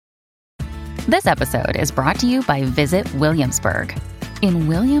This episode is brought to you by Visit Williamsburg. In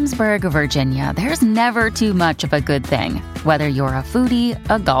Williamsburg, Virginia, there's never too much of a good thing. Whether you're a foodie,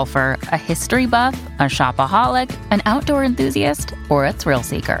 a golfer, a history buff, a shopaholic, an outdoor enthusiast, or a thrill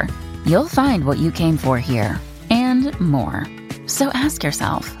seeker, you'll find what you came for here and more. So ask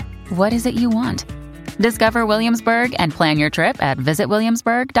yourself, what is it you want? Discover Williamsburg and plan your trip at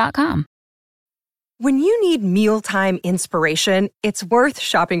visitwilliamsburg.com. When you need mealtime inspiration, it's worth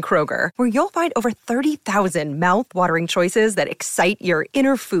shopping Kroger, where you'll find over 30,000 mouth-watering choices that excite your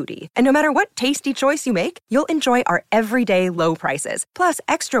inner foodie. And no matter what tasty choice you make, you'll enjoy our everyday low prices, plus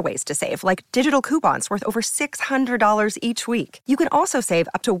extra ways to save, like digital coupons worth over $600 each week. You can also save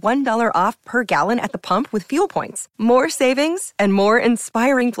up to $1 off per gallon at the pump with fuel points. More savings and more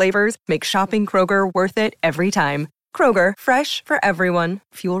inspiring flavors make shopping Kroger worth it every time. Kroger, fresh for everyone.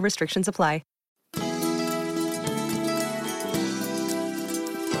 Fuel restrictions apply.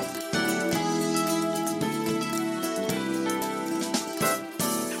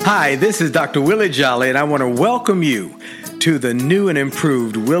 Hi, this is Dr. Willie Jolly, and I want to welcome you to the new and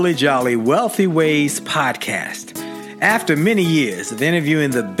improved Willie Jolly Wealthy Ways podcast. After many years of interviewing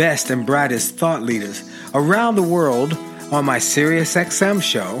the best and brightest thought leaders around the world on my SiriusXM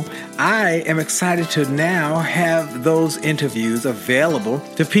show, I am excited to now have those interviews available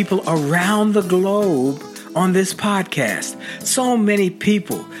to people around the globe on this podcast. So many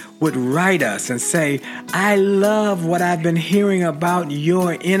people would write us and say, I love what I've been hearing about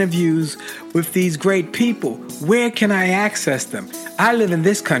your interviews with these great people. Where can I access them? I live in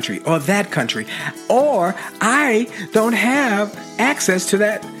this country or that country, or I don't have access to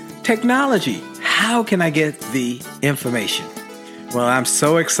that technology. How can I get the information? Well, I'm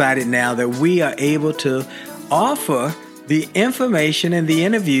so excited now that we are able to offer the information and the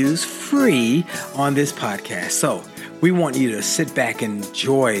interviews free on this podcast. So we want you to sit back and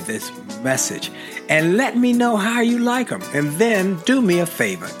enjoy this message and let me know how you like them. And then do me a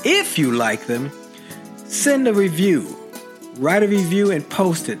favor. If you like them, send a review. Write a review and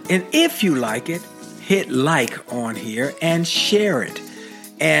post it. And if you like it, hit like on here and share it.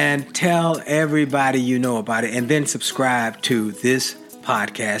 And tell everybody you know about it. And then subscribe to this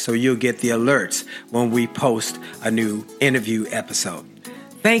podcast so you'll get the alerts when we post a new interview episode.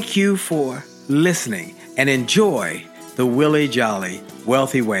 Thank you for listening and enjoy the Willie Jolly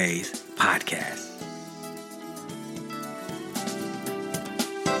Wealthy Ways podcast.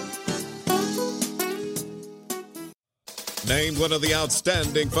 Named one of the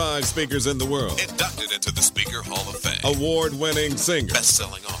outstanding 5 speakers in the world. Inducted into the Speaker Hall of Fame. Award-winning singer.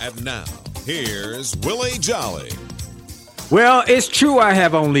 Best-selling author. And now, here's Willie Jolly. Well, it's true I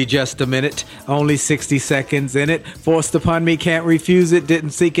have only just a minute, only 60 seconds in it. Forced upon me, can't refuse it,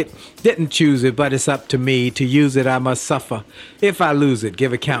 didn't seek it, didn't choose it, but it's up to me. To use it, I must suffer. If I lose it,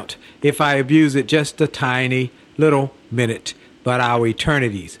 give account. If I abuse it, just a tiny little minute. But our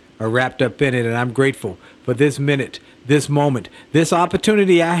eternities are wrapped up in it, and I'm grateful for this minute, this moment, this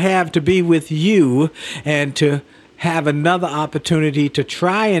opportunity I have to be with you and to have another opportunity to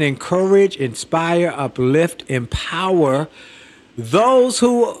try and encourage, inspire, uplift, empower those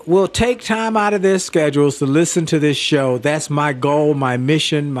who will take time out of their schedules to listen to this show. That's my goal, my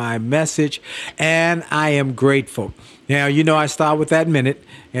mission, my message, and I am grateful. Now, you know, I start with that minute,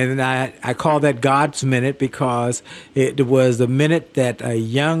 and I call that God's minute because it was the minute that a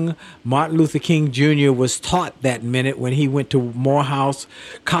young Martin Luther King Jr. was taught that minute when he went to Morehouse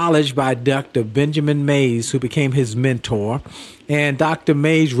College by Dr. Benjamin Mays, who became his mentor. And Dr.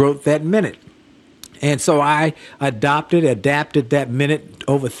 Mays wrote that minute. And so I adapted that minute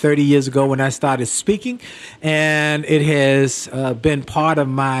over 30 years ago when I started speaking, and it has been part of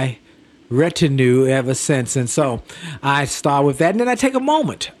my retinue ever since. And so I start with that, and then I take a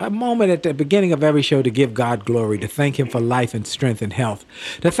moment at the beginning of every show to give God glory, to thank him for life and strength and health,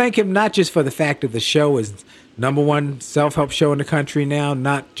 to thank him not just for the fact that the show is #1 self-help show in the country now,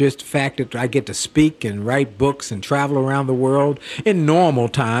 not just the fact that I get to speak and write books and travel around the world in normal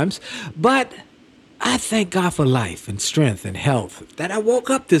times, but I thank God for life and strength and health, that I woke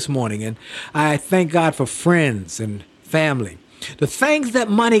up this morning, and I thank God for friends and family. The things that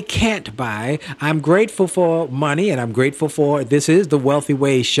money can't buy, I'm grateful for money, and I'm grateful for, this is the Wealthy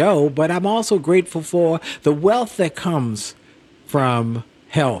Ways show, but I'm also grateful for the wealth that comes from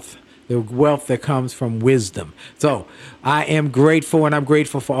health, the wealth that comes from wisdom. So I am grateful, and I'm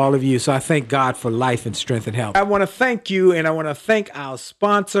grateful for all of you. So I thank God for life and strength and health. I want to thank you, and I want to thank our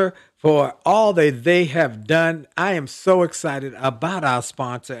sponsor for all that they have done. I am so excited about our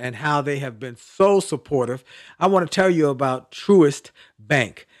sponsor and how they have been so supportive. I want to tell you about Truist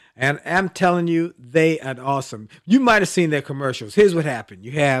Bank. And I'm telling you, they are awesome. You might have seen their commercials. Here's what happened.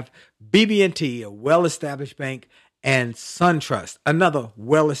 You have BB&T, a well-established bank, and SunTrust, another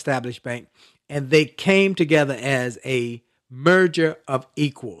well-established bank. And they came together as a merger of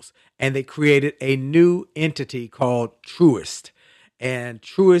equals. And they created a new entity called Truist. And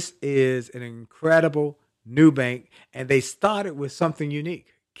Truist is an incredible new bank. And they started with something unique.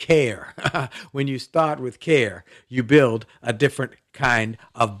 Care. When you start with care, you build a different kind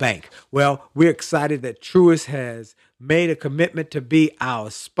of bank. Well, we're excited that Truist has made a commitment to be our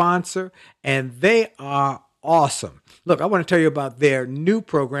sponsor, and they are awesome. Look, I want to tell you about their new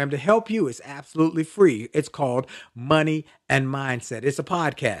program to help you. It's absolutely free. It's called Money and Mindset. It's a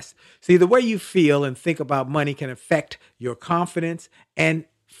podcast. See, the way you feel and think about money can affect your confidence and,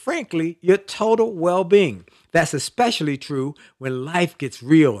 frankly, your total well-being. That's especially true when life gets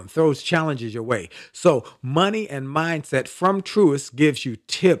real and throws challenges your way. So Money and Mindset from Truist gives you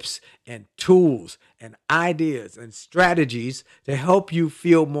tips and tools and ideas and strategies to help you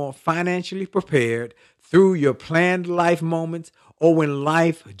feel more financially prepared through your planned life moments or when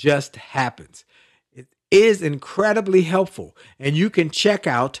life just happens. It is incredibly helpful, and you can check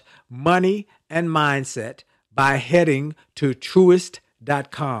out Money and Mindset by heading to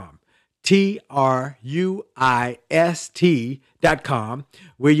Truist.com. Truist.com,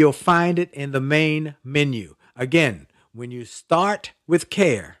 where you'll find it in the main menu. Again, when you start with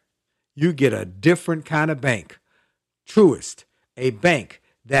care, you get a different kind of bank. Truist, a bank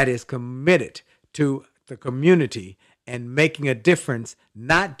that is committed to the community and making a difference,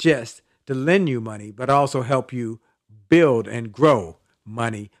 not just to lend you money, but also help you build and grow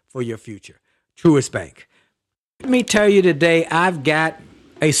money for your future. Truist Bank. Let me tell you today, I've got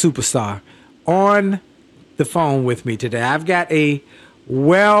a superstar on the phone with me today. I've got a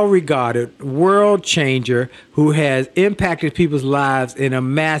well-regarded world changer who has impacted people's lives in a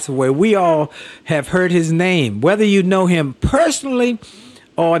massive way. We all have heard his name. Whether you know him personally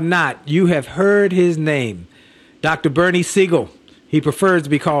or not, you have heard his name. Dr. Bernie Siegel. He prefers to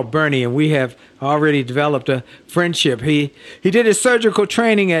be called Bernie, and we have already developed a friendship. He did his surgical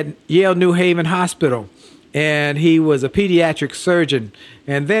training at Yale New Haven Hospital, and he was a pediatric surgeon.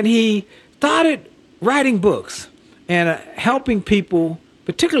 And then he started writing books and helping people,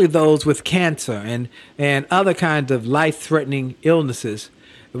 particularly those with cancer and other kinds of life-threatening illnesses.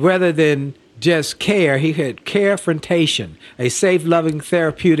 Rather than just care, he had Carefrontation, a safe, loving,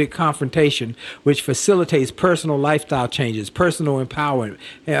 therapeutic confrontation which facilitates personal lifestyle changes, personal empowerment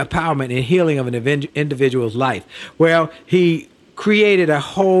and healing of an individual's life. Well, he created a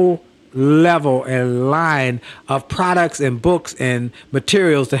whole level and line of products and books and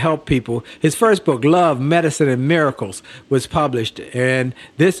materials to help people. His first book, Love, Medicine, and Miracles, was published, and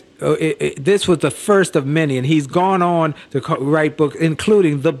this was the first of many, and he's gone on to write books,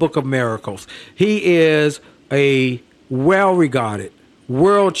 including the Book of Miracles. He is a well-regarded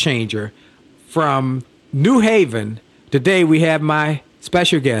world changer from New Haven. Today we have my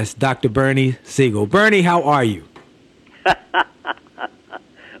special guest, Dr. Bernie Siegel. Bernie, how are you?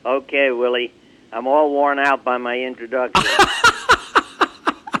 Okay, Willie. I'm all worn out by my introduction.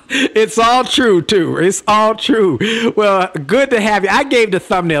 It's all true, too. It's all true. Well, good to have you. I gave the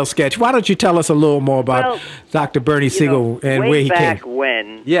thumbnail sketch. Why don't you tell us a little more about Dr. Bernie Siegel and where he came? Way back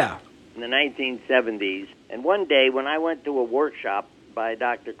when, yeah, in the 1970s, and one day when I went to a workshop by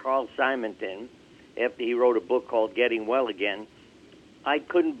Dr. Carl Simonton, after he wrote a book called Getting Well Again, I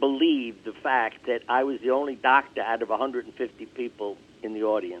couldn't believe the fact that I was the only doctor out of 150 people in the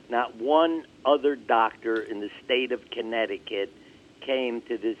audience. Not one other doctor in the state of Connecticut came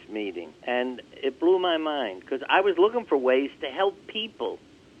to this meeting. And it blew my mind because I was looking for ways to help people.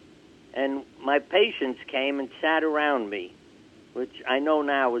 And my patients came and sat around me, which I know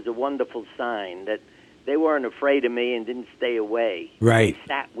now was a wonderful sign that they weren't afraid of me and didn't stay away. Right. They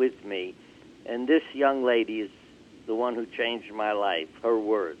sat with me. And this young lady is the one who changed my life, her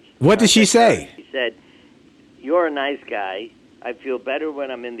words. What did she say? She said, "You're a nice guy. I feel better when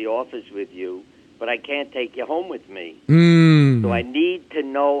I'm in the office with you, but I can't take you home with me. So I need to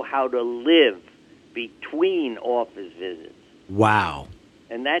know how to live between office visits." Wow.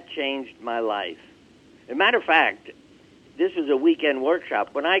 And that changed my life. As a matter of fact, this was a weekend workshop.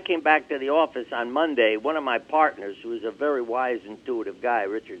 When I came back to the office on Monday, one of my partners, who is a very wise, intuitive guy,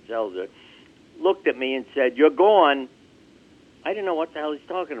 Richard Zelzer, looked at me and said, "You're gone." I didn't know what the hell he's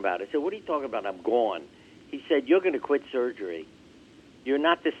talking about. I said, "What are you talking about? I'm gone." He said, "You're going to quit surgery. You're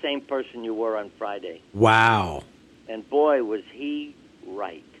not the same person you were on Friday." Wow. And boy, was he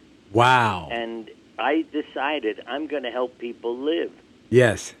right. Wow. And I decided I'm going to help people live.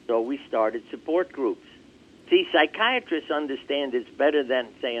 Yes. So we started support groups, See, psychiatrists understand it's better than,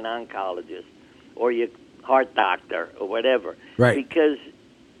 say, an oncologist or your heart doctor or whatever. Right. Because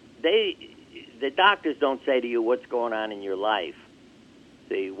the doctors don't say to you what's going on in your life.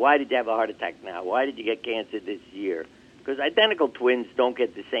 See, why did you have a heart attack now? Why did you get cancer this year? Because identical twins don't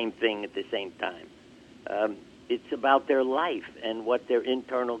get the same thing at the same time. It's about their life and what their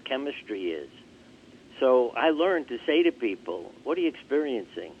internal chemistry is. So I learned to say to people, what are you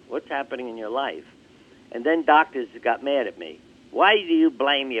experiencing? What's happening in your life? And then doctors got mad at me. Why do you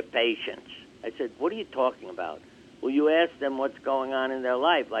blame your patients? I said, what are you talking about? Well, you ask them what's going on in their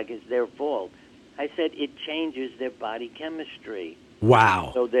life, like it's their fault. I said, it changes their body chemistry.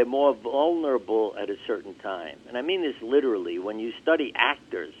 Wow. So they're more vulnerable at a certain time. And I mean this literally. When you study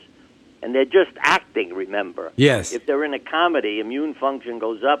actors, and they're just acting, remember. Yes. If they're in a comedy, immune function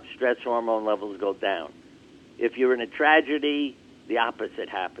goes up, stress hormone levels go down. If you're in a tragedy, the opposite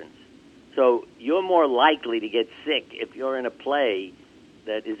happens. So you're more likely to get sick if you're in a play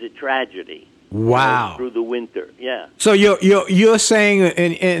that is a tragedy. Wow. Through the winter, yeah. So you're saying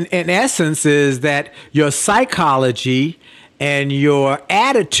in essence is that your psychology and your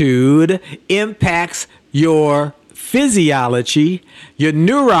attitude impacts your physiology, your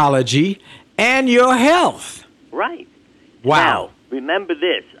neurology, and your health. Right. Wow. Now, remember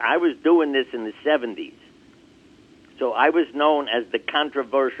this. I was doing this in the 70s. So I was known as the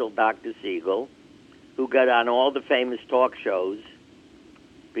controversial Dr. Siegel, who got on all the famous talk shows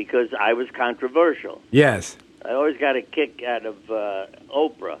because I was controversial. Yes. I always got a kick out of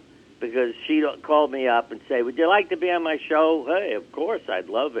Oprah because she called me up and say, would you like to be on my show? Hey, of course, I'd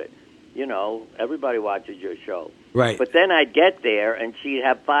love it. You know, everybody watches your show. Right. But then I'd get there, and she'd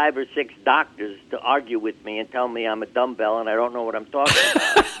have 5 or 6 doctors to argue with me and tell me I'm a dumbbell and I don't know what I'm talking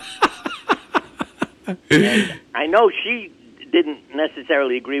about. And I know she didn't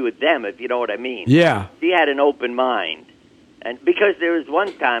necessarily agree with them, if you know what I mean. Yeah. She had an open mind. And because there was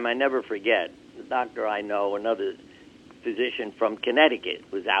one time I never forget, the doctor I know, another physician from Connecticut,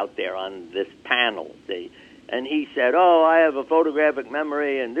 was out there on this panel. And he said, oh, I have a photographic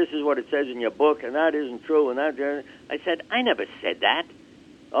memory, and this is what it says in your book, and that isn't true. And that, I said, I never said that.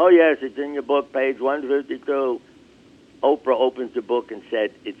 Oh, yes, it's in your book, page 152. Oprah opens the book and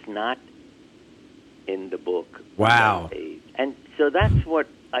said, it's not in the book. Wow. And so that's what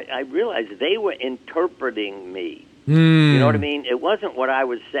I realized. They were interpreting me. You know what I mean? It wasn't what I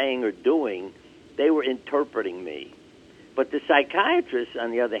was saying or doing. They were interpreting me. But the psychiatrists,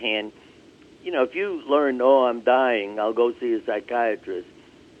 on the other hand, you know, if you learn, oh, I'm dying, I'll go see a psychiatrist,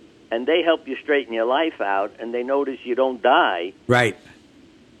 and they help you straighten your life out, and they notice you don't die, Right.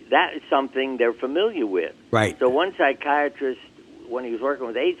 that is something they're familiar with. Right. So one psychiatrist, when he was working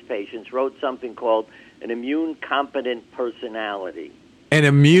with AIDS patients, wrote something called an immune-competent personality. An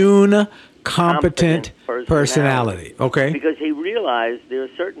immune competent personality. Okay. Because he realized there are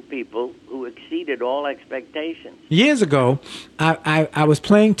certain people who exceeded all expectations. Years ago, I was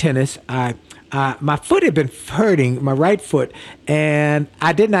playing tennis. My foot had been hurting, my right foot, and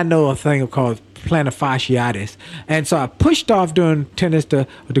I did not know a thing called plantar fasciitis. And so I pushed off during tennis to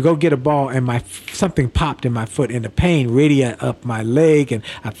go get a ball, and something popped in my foot, and the pain radiated up my leg, and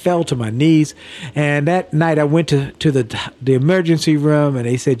I fell to my knees. And that night I went to the emergency room, and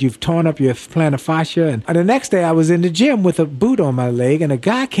they said, you've torn up your plantar fascia. And the next day I was in the gym with a boot on my leg, and a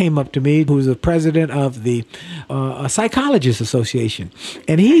guy came up to me who's the president of the Psychologists Association.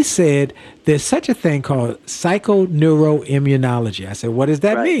 And he said, there's such a thing called psychoneuroimmunology. I said, what does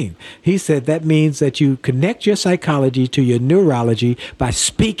that mean? He said, that means that you connect your psychology to your neurology by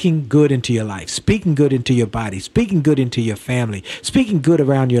speaking good into your life, speaking good into your body, speaking good into your family, speaking good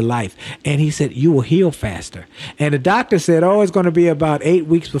around your life. And he said, you will heal faster. And the doctor said, oh, it's going to be about 8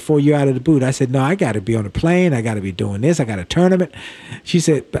 weeks before you're out of the boot. I said, no, I got to be on a plane. I got to be doing this. I got a tournament. She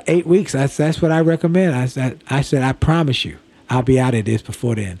said, but 8 weeks, that's what I recommend. I said, I promise you, I'll be out of this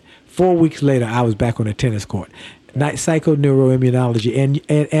before then. 4 weeks later, I was back on the tennis court. Psychoneuroimmunology,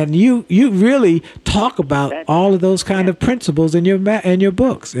 and you really talk about all of those kind of principles in your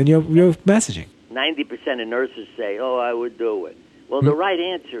books and your messaging. 90% of nurses say, "Oh, I would do it." Well, the right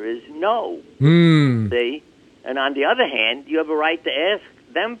answer is no. See, and on the other hand, you have a right to ask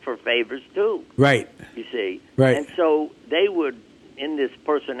them for favors too. Right. You see. Right. And so they would, in this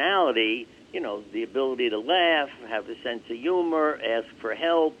personality, you know, the ability to laugh, have a sense of humor, ask for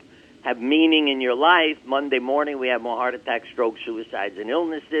help, have meaning in your life. Monday morning, we have more heart attacks, strokes, suicides, and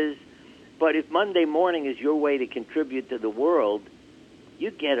illnesses. But if Monday morning is your way to contribute to the world, you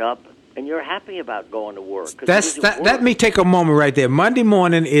get up and you're happy about going to work. Let me take a moment right there. Monday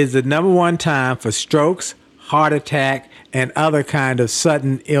morning is the number one time for strokes, heart attack, and other kind of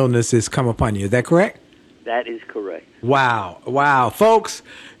sudden illnesses come upon you. Is that correct? That is correct. Wow. Folks,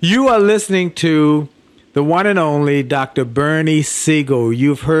 you are listening to the one and only Dr. Bernie Siegel.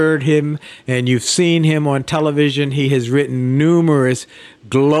 You've heard him and you've seen him on television. He has written numerous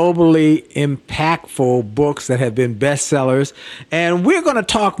globally impactful books that have been bestsellers. And we're going to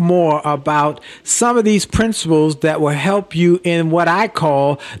talk more about some of these principles that will help you in what I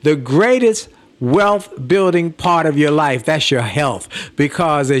call the greatest wealth building part of your life. That's your health.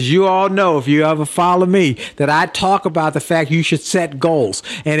 Because as you all know, if you ever follow me, that I talk about the fact you should set goals.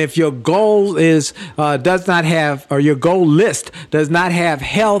 And if your goal is does not have, or your goal list does not have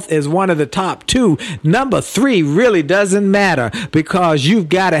health as one of the top two, number 3 really doesn't matter, because you've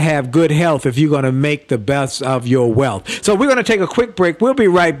got to have good health if you're going to make the best of your wealth. So we're going to take a quick break. We'll be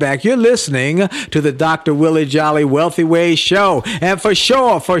right back. You're listening to the Dr. Willie Jolly Wealthy Ways Show. And for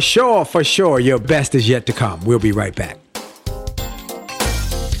sure, your best is yet to come. We'll be right back.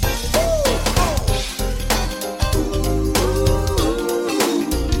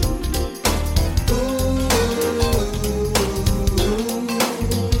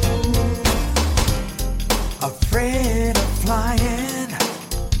 Afraid of flying,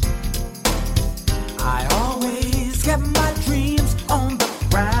 I always kept my dreams on the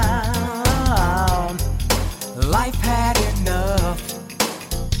ground. Life had enough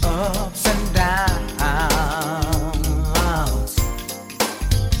ups and downs,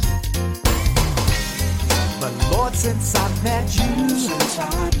 but Lord, since I met you,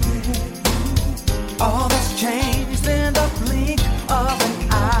 all that's changed in the blink of an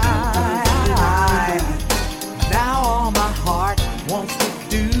eye. Now all my heart wants to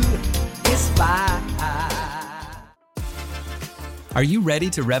do is fly. Are you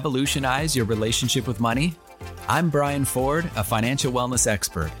ready to revolutionize your relationship with money? I'm Brian Ford, a financial wellness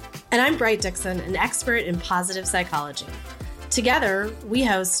expert. And I'm Bright Dixon, an expert in positive psychology. Together, we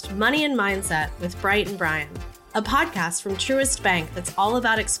host Money and Mindset with Bright and Brian, a podcast from Truist Bank that's all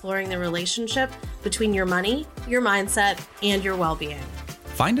about exploring the relationship between your money, your mindset, and your well-being.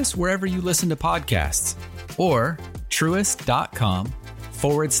 Find us wherever you listen to podcasts or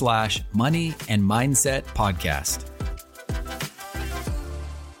truist.com/money and mindset podcast.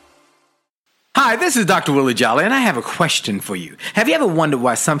 Hi, this is Dr. Willie Jolly, and I have a question for you. Have you ever wondered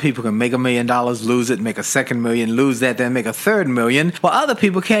why some people can make $1 million, lose it, make a second million, lose that, then make a third million, while other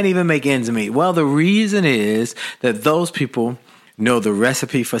people can't even make ends meet? Well, the reason is that those people know the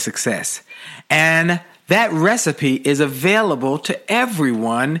recipe for success. And that recipe is available to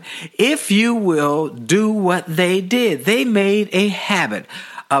everyone if you will do what they did. They made a habit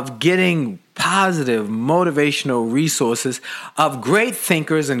of getting positive, motivational resources of great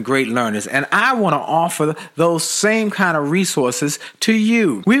thinkers and great learners. And I want to offer those same kind of resources to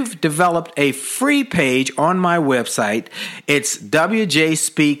you. We've developed a free page on my website. It's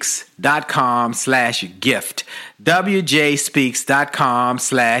wjspeaks.com/gift.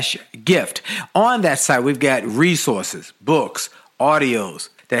 wjspeaks.com/gift. On that site, we've got resources, books, audios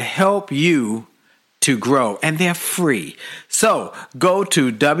that help you to grow, and they're free. So go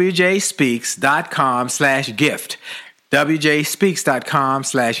to wjspeaks.com/gift,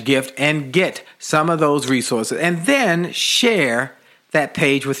 wjspeaks.com/gift, and get some of those resources, and then share that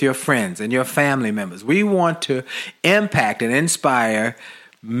page with your friends and your family members. We want to impact and inspire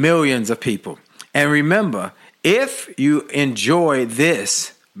millions of people. And remember, if you enjoy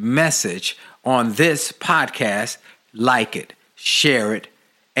this message on this podcast, like it, share it,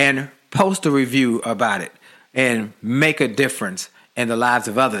 and post a review about it, and make a difference in the lives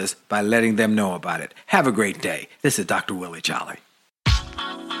of others by letting them know about it. Have a great day. This is Dr. Willie Jolly. A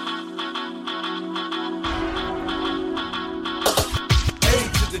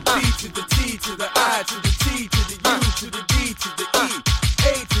to the D to the T to the I to the T to the U to the D to the E.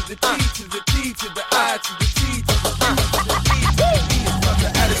 A to the D to the T to the I to the T to the U to the D to the E. It's about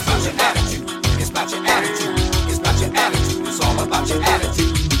your attitude. It's about your attitude. It's about your attitude. It's all about your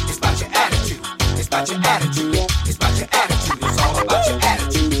attitude. It's about your attitude. It's about your attitude. It's about your attitude. It's all about your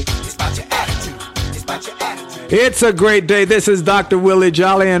attitude. It's about your attitude. It's about your attitude. It's a great day. This is Dr. Willie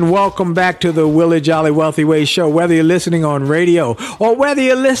Jolly, and welcome back to the Willie Jolly Wealthy Ways Show. Whether you're listening on radio or whether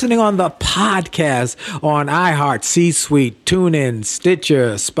you're listening on the podcast on iHeart, C-Suite, TuneIn,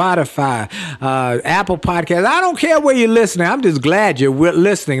 Stitcher, Spotify, Apple Podcasts, I don't care where you're listening. I'm just glad you're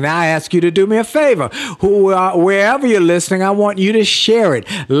listening. Now I ask you to do me a favor. Wherever you're listening, I want you to share it,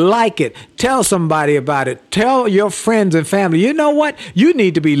 like it, Tell somebody about it. Tell your friends and family. You know what? You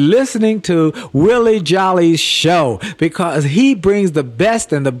need to be listening to Willie Jolly's show because he brings the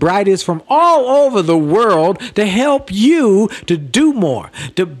best and the brightest from all over the world to help you to do more,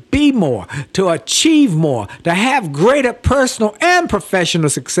 to be more, to achieve more, to have greater personal and professional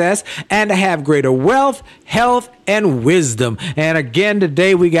success, and to have greater wealth, health, and wisdom. And again,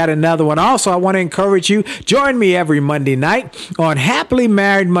 today we got another one. Also, I want to encourage you, join me every Monday night on Happily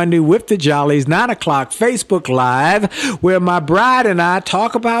Married Monday with the Jollies, 9 o'clock, Facebook Live, where my bride and I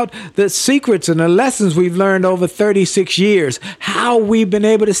talk about the secrets and the lessons we've learned over 36 years, how we've been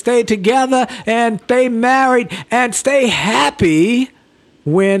able to stay together and stay married and stay happy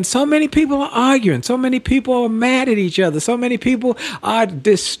when so many people are arguing, so many people are mad at each other, so many people are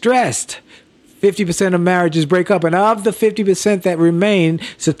distressed. 50% of marriages break up, and of the 50% that remain,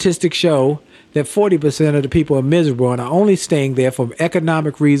 statistics show that 40% of the people are miserable and are only staying there for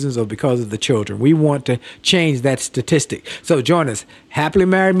economic reasons or because of the children. We want to change that statistic. So join us, Happily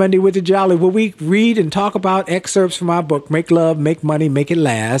Married Monday with the Jolly, where we read and talk about excerpts from our book, Make Love, Make Money, Make It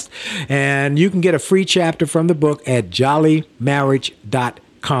Last. And you can get a free chapter from the book at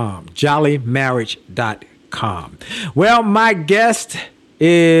jollymarriage.com. jollymarriage.com. Well, my guest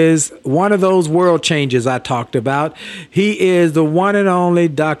is one of those world changers I talked about. He is the one and only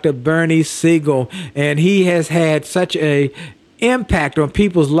Dr. Bernie Siegel, and he has had such a impact on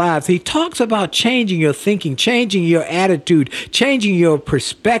people's lives. He talks about changing your thinking, changing your attitude, changing your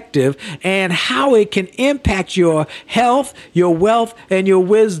perspective, and how it can impact your health, your wealth, and your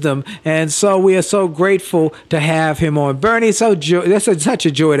wisdom. And so we are so grateful to have him on. Bernie, it's such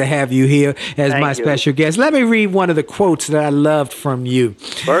a joy to have you here as my special guest. Let me read one of the quotes that I loved from you.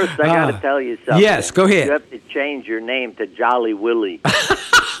 First, I got to tell you something. Yes, go ahead. You have to change your name to Jolly Willie.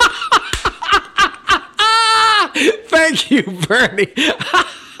 Thank you, Bernie.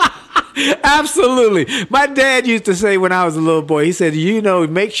 Absolutely. My dad used to say when I was a little boy, he said,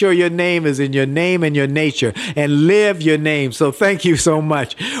 make sure your name is in your name and your nature and live your name. So thank you so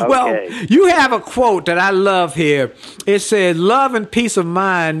much. Okay. Well, you have a quote that I love here. It says, love and peace of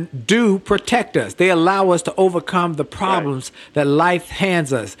mind do protect us. They allow us to overcome the problems that life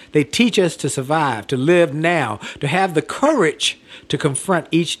hands us. They teach us to survive, to live now, to have the courage to confront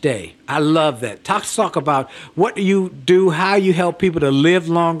each day. I love that. Talk about what you do, how you help people to live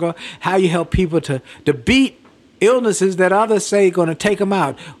longer, how you help people to beat illnesses that others say are going to take them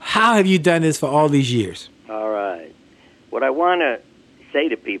out. How have you done this for all these years? All right. What I want to say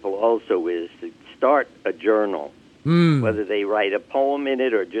to people also is to start a journal, whether they write a poem in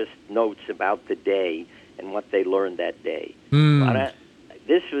it or just notes about the day and what they learned that day.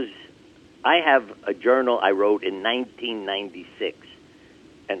 I have a journal I wrote in 1996,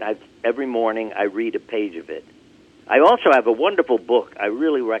 and every morning I read a page of it. I also have a wonderful book I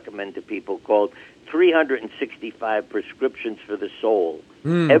really recommend to people called 365 Prescriptions for the Soul.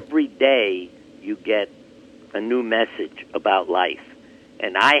 Every day you get a new message about life,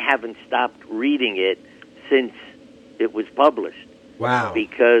 and I haven't stopped reading it since it was published. Wow.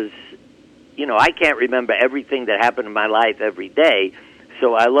 Because, I can't remember everything that happened in my life every day,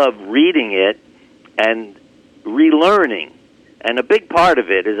 so I love reading it and relearning. And a big part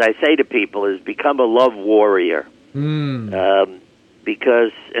of it, as I say to people, is become a love warrior.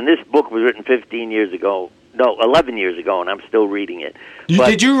 Because, and this book was written 11 years ago, and I'm still reading it.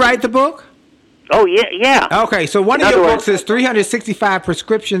 Did you write the book? Oh, yeah. Okay, so one of your books is 365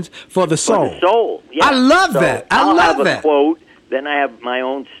 Prescriptions for the Soul. For the soul, yeah. I love that. I'll have a quote, then I have my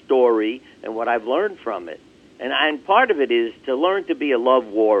own story and what I've learned from it. And part of it is to learn to be a love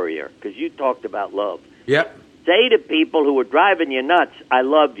warrior, because you talked about love. Yep. Say to people who are driving you nuts, I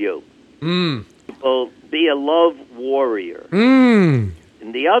love you. People, be a love warrior. And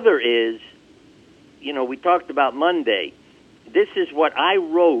the other is, we talked about Monday. This is what I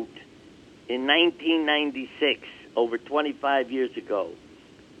wrote in 1996, over 25 years ago.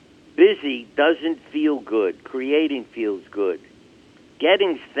 Busy doesn't feel good. Creating feels good.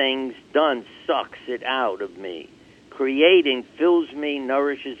 Getting things done sucks it out of me. Creating fills me,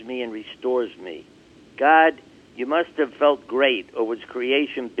 nourishes me, and restores me. God, you must have felt great, or was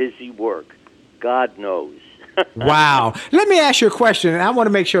creation busy work? God knows. Wow. Let me ask you a question, and I want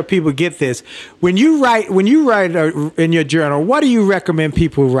to make sure people get this. When you write in your journal, what do you recommend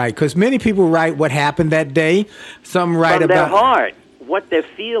people write? Because many people write what happened that day. Some write From about their heart, what they're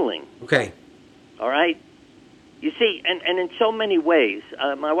feeling. Okay. All right? You see, and in so many ways,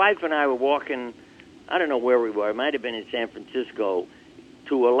 my wife and I were walking, I don't know where we were, it might have been in San Francisco,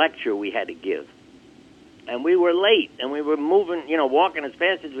 to a lecture we had to give. And we were late, and we were moving, walking as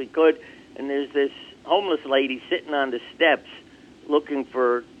fast as we could, and there's this homeless lady sitting on the steps looking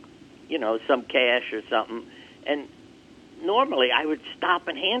for, some cash or something. And normally I would stop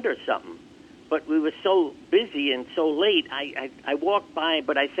and hand her something. But we were so busy and so late, I walked by,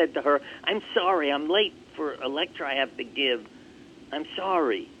 but I said to her, I'm sorry, I'm late for a lecture I have to give. I'm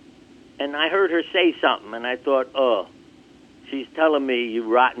sorry. And I heard her say something, and I thought, oh, she's telling me,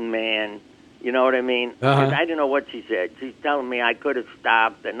 you rotten man. You know what I mean? Because I didn't know what she said. She's telling me I could have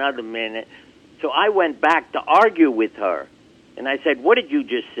stopped another minute. So I went back to argue with her. And I said, what did you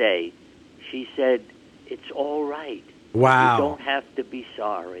just say? She said, it's all right. Wow. You don't have to be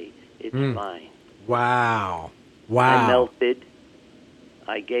sorry. It's fine. Wow. I melted.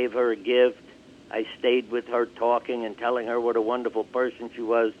 I gave her a gift. I stayed with her talking and telling her what a wonderful person she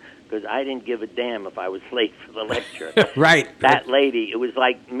was, because I didn't give a damn if I was late for the lecture. Right. That lady, it was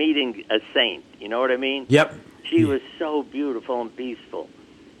like meeting a saint. You know what I mean? Yep. She was so beautiful and peaceful.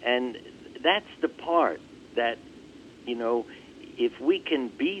 And that's the part that, if we can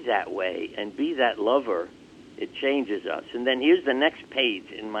be that way and be that lover, it changes us. And then here's the next page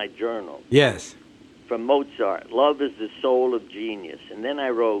in my journal. Yes. From Mozart, love is the soul of genius. And then I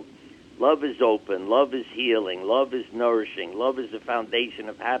wrote, love is open, love is healing, love is nourishing, love is the foundation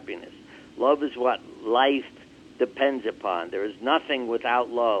of happiness. Love is what life depends upon. There is nothing without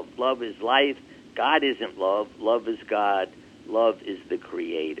love. Love is life. God isn't love. Love is God. Love is the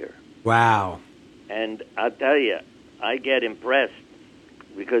creator. Wow. And I'll tell you, I get impressed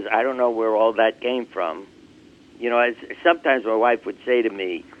because I don't know where all that came from. Sometimes my wife would say to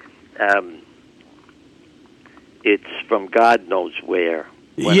me, it's from God knows where,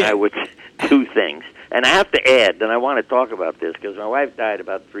 when I would do things. And I have to add, and I want to talk about this, because my wife died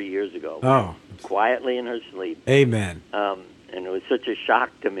about 3 years ago. Oh. Quietly in her sleep. Amen. And it was such a shock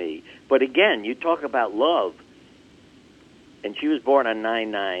to me. But again, you talk about love. And she was born on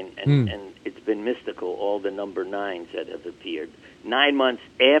 9/9, and it's been mystical, all the number 9s that have appeared. 9 months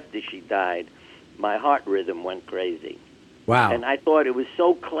after she died, my heart rhythm went crazy. Wow. And I thought it was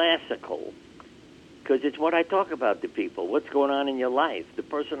so classical, because it's what I talk about to people. What's going on in your life? The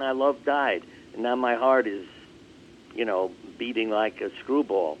person I love died, and now my heart is, beating like a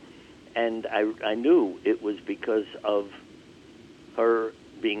screwball. And I knew it was because of her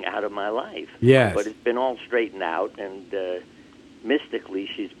being out of my life. Yes. But it's been all straightened out, and mystically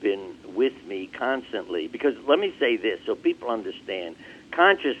she's been with me constantly. Because let me say this so people understand.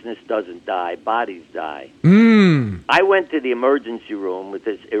 Consciousness doesn't die, bodies die. I went to the emergency room with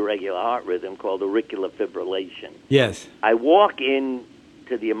this irregular heart rhythm called auricular fibrillation. Yes. I walk in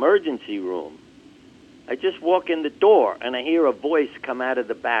to the emergency room. I just walk in the door, and I hear a voice come out of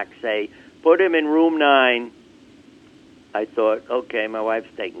the back say, put him in room 9. I thought, okay, my wife's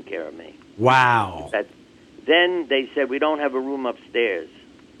taking care of me. Wow. Then they said, we don't have a room upstairs.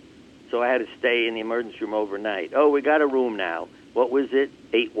 So I had to stay in the emergency room overnight. Oh, we got a room now. What was it?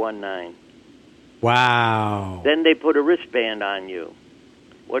 819. Wow. Then they put a wristband on you.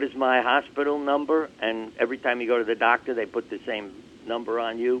 What is my hospital number? And every time you go to the doctor, they put the same number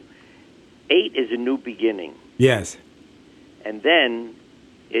on you. 8 is a new beginning. Yes. And then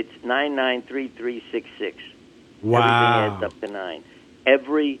it's 993366. Wow. Everything adds up to 9.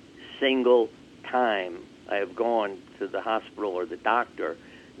 Every single time I have gone to the hospital or the doctor,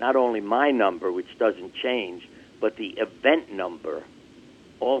 not only my number, which doesn't change, but the event number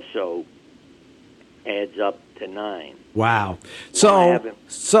also adds up to 9. Wow. So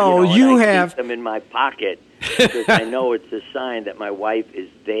you I have keep them in my pocket because I know it's a sign that my wife is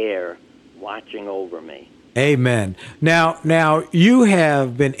there watching over me. Amen. Now you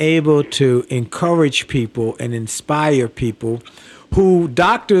have been able to encourage people and inspire people who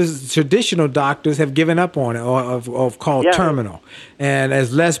traditional doctors have given up on it or called terminal. And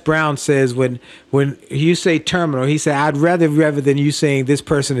as Les Brown says, when you say terminal, he said, I'd rather than you saying this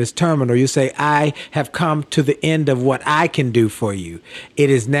person is terminal, you say, I have come to the end of what I can do for you. It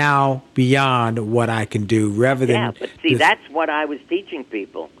is now beyond what I can do, rather than... Yeah, but see, that's what I was teaching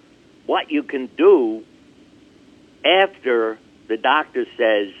people. What you can do after the doctor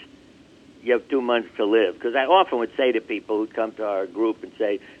says, you have 2 months to live. Because I often would say to people who come to our group and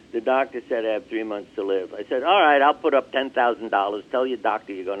say, the doctor said I have 3 months to live. I said, all right, I'll put up $10,000. Tell your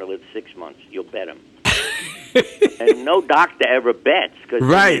doctor you're going to live 6 months. You'll bet him. And no doctor ever bets. Cause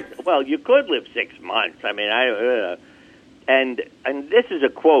right. Well, you could live 6 months. I mean, and this is a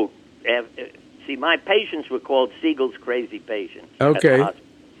quote. See, my patients were called Siegel's crazy patients. Okay.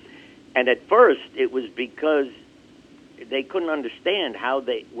 And at first, it was because they couldn't understand how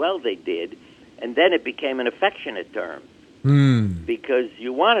they did, and then it became an affectionate term because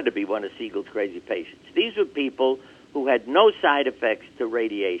you wanted to be one of Siegel's crazy patients. These were people who had no side effects to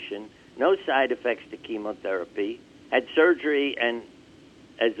radiation, no side effects to chemotherapy, had surgery and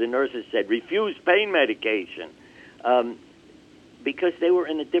as the nurses said, refuse pain medication, because they were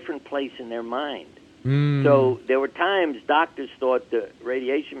in a different place in their mind. So there were times doctors thought the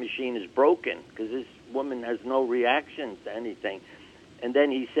radiation machine is broken because this woman has no reaction to anything. And then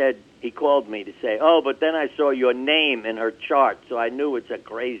he called me to say, oh, but then I saw your name in her chart, so I knew it's a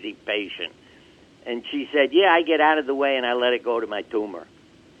crazy patient. And she said, yeah, I get out of the way and I let it go to my tumor.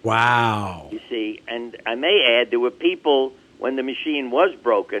 Wow. You see, and I may add, there were people, when the machine was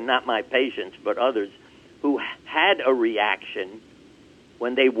broken, not my patients, but others, who had a reaction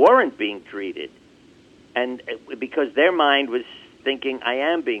when they weren't being treated. And because their mind was thinking, I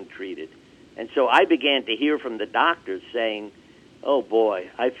am being treated. And so I began to hear from the doctors saying, oh, boy,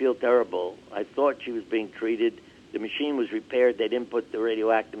 I feel terrible. I thought she was being treated. The machine was repaired. They didn't put the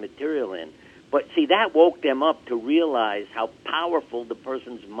radioactive material in. But, see, that woke them up to realize how powerful the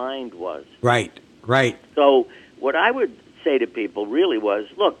person's mind was. Right. So what I would say to people really was,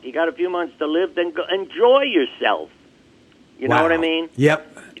 look, you got a few months to live, then go, enjoy yourself. You know what I mean?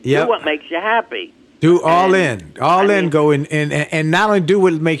 Yep. Do what makes you happy. Do all in. Go in and not only do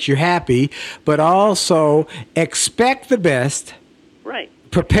what makes you happy, but also expect the best. Right.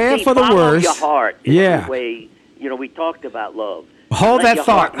 Prepare for the worst. Your heart. Yeah. The way, we talked about love. Hold that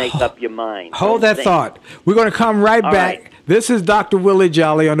thought. Make up your mind. Hold that thought. We're going to come right back. Right. This is Dr. Willie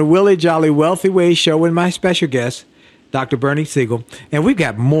Jolly on the Willie Jolly Wealthy Ways Show with my special guest, Dr. Bernie Siegel. And we've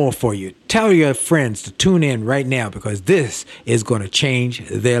got more for you. Tell your friends to tune in right now because this is going to change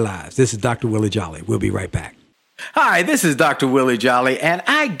their lives. This is Dr. Willie Jolly. We'll be right back. Hi, this is Dr. Willie Jolly, and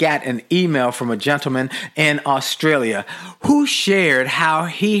I got an email from a gentleman in Australia who shared how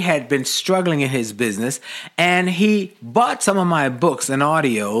he had been struggling in his business, and he bought some of my books and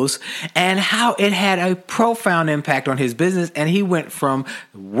audios, and how it had a profound impact on his business, and he went from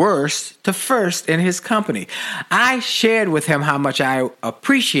worst to first in his company. I shared with him how much I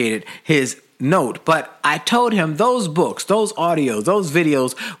appreciated his note, but I told him those books, those audios, those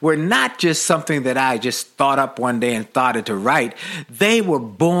videos were not just something that I just thought up one day and thought to write. They were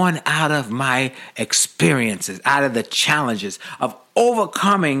born out of my experiences, out of the challenges of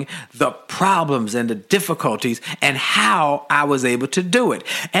overcoming the problems and the difficulties and how I was able to do it.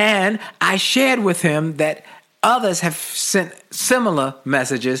 And I shared with him that others have sent similar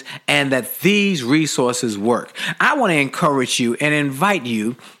messages and that these resources work. I want to encourage you and invite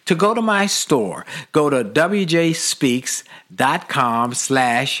you to go to my store. Go to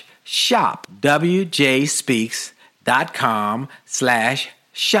wjspeaks.com/shop.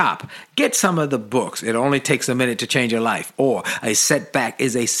 wjspeaks.com/shop. Get some of the books. It only takes a minute to change your life. Or a setback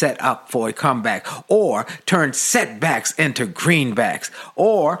is a setup for a comeback. Or turn setbacks into greenbacks.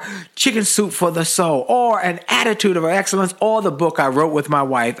 Or chicken soup for the soul. Or an attitude of excellence. Or the book I wrote with my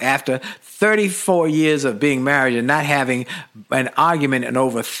wife after 34 years of being married and not having an argument in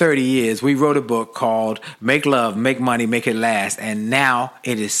over 30 years. We wrote a book called Make Love, Make Money, Make It Last. And now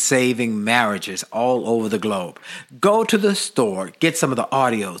it is saving marriages all over the globe. Go to the store. Get some of the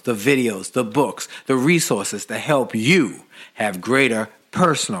audios, the videos, the books, the resources to help you have greater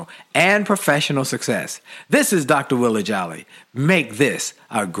personal and professional success. This is Dr. Willie Jolly. Make this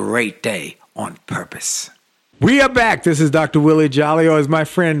a great day on purpose. We are back. This is Dr. Willie Jolly, or as my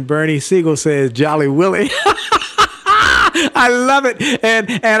friend Bernie Siegel says, Jolly Willie. I love it. And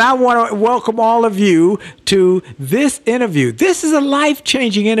I want to welcome all of you to this interview. This is a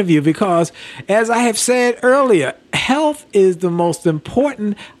life-changing interview because, as I have said earlier, health is the most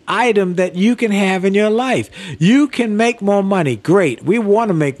important item that you can have in your life. You can make more money. Great. We want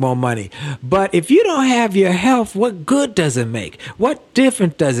to make more money. But if you don't have your health, what good does it make? What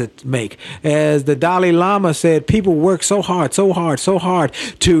difference does it make? As the Dalai Lama said, people work so hard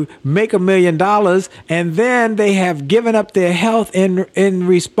to make $1 million, and then they have given up their health in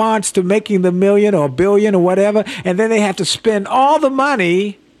response to making the million or billion or whatever, and then they have to spend all the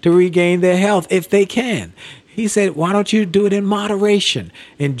money to regain their health if they can. He said, why don't you do it in moderation?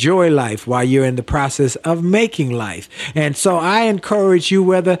 Enjoy life while you're in the process of making life. And so I encourage you,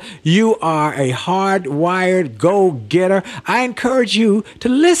 whether you are a hardwired go-getter, I encourage you to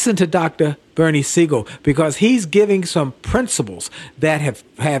listen to Dr. Bernie Siegel because he's giving some principles that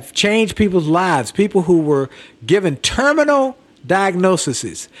have changed people's lives, people who were given terminal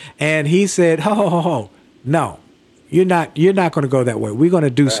diagnoses. And he said, no. You're not going to go that way. We're going to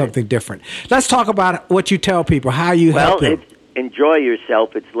do something different. Let's talk about what you tell people, how you help them. Enjoy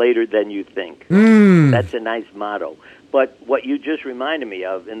yourself. It's later than you think. That's a nice motto. But what you just reminded me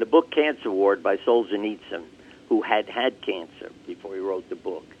of, in the book Cancer Ward by Solzhenitsyn, who had cancer before he wrote the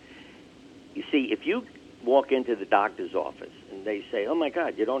book, you see, if you walk into the doctor's office and they say, oh, my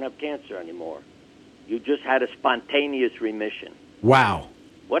God, you don't have cancer anymore. You just had a spontaneous remission. Wow.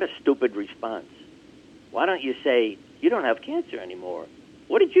 What a stupid response. Why don't you say, you don't have cancer anymore?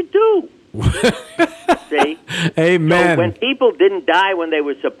 What did you do? See? Amen. So when people didn't die when they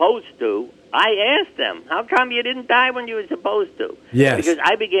were supposed to, I asked them, how come you didn't die when you were supposed to? Yes. Because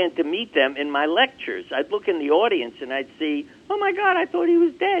I began to meet them in my lectures. I'd look in the audience and I'd see, oh, my God, I thought he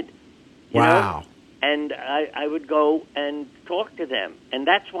was dead. You Wow. know? And I would go and talk to them. And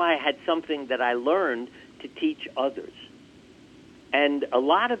that's why I had something that I learned to teach others. And a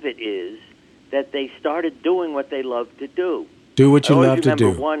lot of it is that they started doing what they love to do. Do what you I love to do.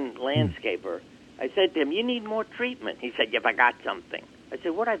 always remember one landscaper. I said to him, you need more treatment. He said, you forgot something. I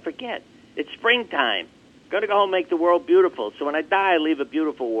said, what'd I forget? It's springtime. Got to go home and make the world beautiful. So when I die, I leave a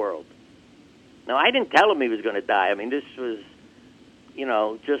beautiful world. Now, I didn't tell him he was going to die. I mean, this was,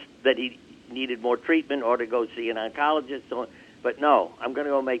 just that he needed more treatment or to go see an oncologist. But no, I'm going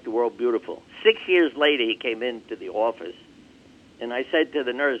to go make the world beautiful. 6 years later, he came into the office, and I said to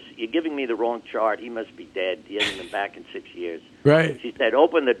the nurse, you're giving me the wrong chart. He must be dead. He hasn't been back in 6 years. Right. She said,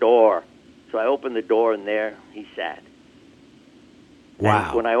 open the door. So I opened the door, and there he sat. Wow.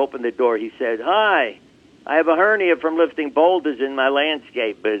 And when I opened the door, he said, hi, I have a hernia from lifting boulders in my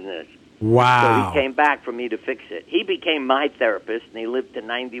landscape business. Wow. So he came back for me to fix it. He became my therapist, and he lived to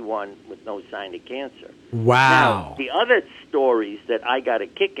 91 with no sign of cancer. Wow. Now, the other stories that I got a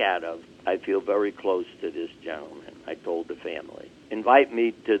kick out of, I feel very close to this gentleman. I told the family, invite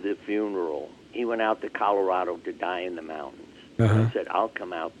me to the funeral. He went out to Colorado to die in the mountains. Uh-huh. I said, I'll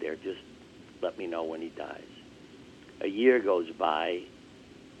come out there. Just let me know when he dies. A year goes by,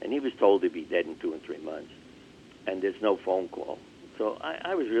 and he was told he'd be dead in 2 and 3 months, and there's no phone call. So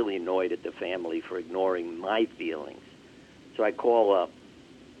I was really annoyed at the family for ignoring my feelings. So I call up,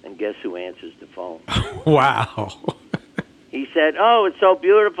 and guess who answers the phone? Wow. He said, oh, it's so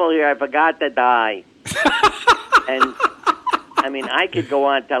beautiful here, I forgot to die. And, I mean, I could go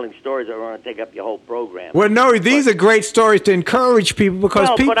on telling stories. I don't want to take up your whole program. Well, no, these are great stories to encourage people because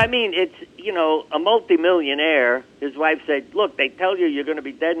people... But I mean, it's, a multimillionaire. His wife said, look, they tell you you're going to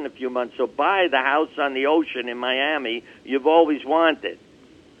be dead in a few months, so buy the house on the ocean in Miami you've always wanted.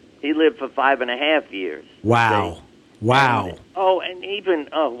 He lived for 5.5 years. Wow. See? Wow. And even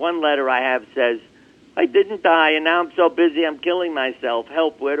one letter I have says, I didn't die, and now I'm so busy I'm killing myself.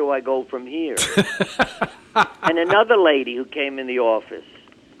 Help, where do I go from here? And another lady who came in the office,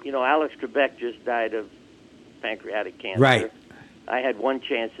 Alex Trebek just died of pancreatic cancer. Right. I had one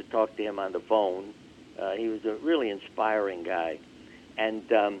chance to talk to him on the phone. He was a really inspiring guy. And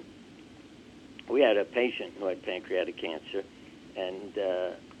we had a patient who had pancreatic cancer, and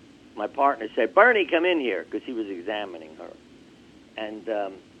my partner said, Bernie, come in here, because he was examining her. And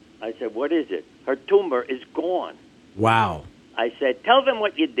I said, what is it? Her tumor is gone. Wow. I said, tell them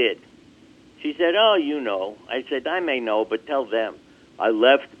what you did. She said, oh, you know. I said, I may know, but tell them. I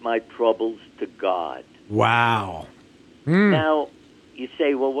left my troubles to God. Wow. Now, you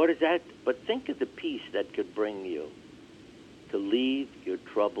say, well, what is that? But think of the peace that could bring you to leave your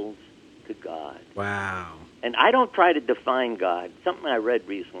troubles to God. Wow. And I don't try to define God. Something I read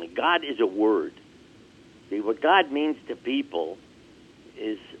recently. God is a word. See, what God means to people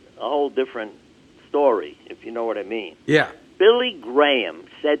is a whole different story, if you know what I mean. Yeah. Billy Graham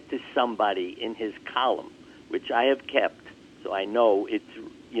said to somebody in his column, which I have kept, so I know it's,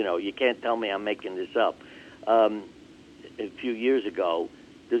 you can't tell me I'm making this up, a few years ago,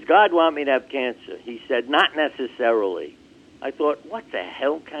 does God want me to have cancer? He said, not necessarily. I thought, what the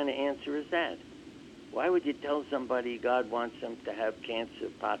hell kind of answer is that? Why would you tell somebody God wants them to have cancer,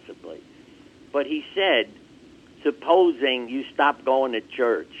 possibly? But he said, supposing you stop going to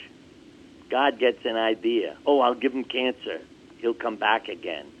church, God gets an idea. Oh, I'll give him cancer. He'll come back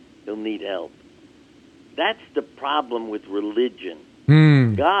again. He'll need help. That's the problem with religion.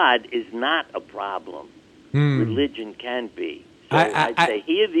 God is not a problem. Religion can be. So I'd say,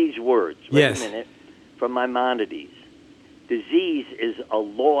 hear these words. Wait a minute. From Maimonides. Disease is a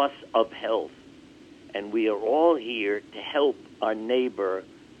loss of health. And we are all here to help our neighbor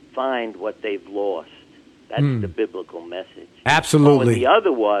find what they've lost. That's the biblical message. Absolutely. And the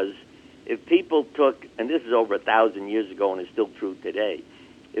other was, if people took, and this is over 1,000 years ago and is still true today,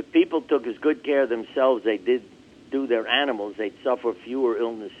 if people took as good care of themselves as they do their animals, they'd suffer fewer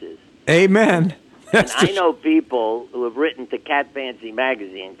illnesses. Amen. And I know people who have written to Cat Fancy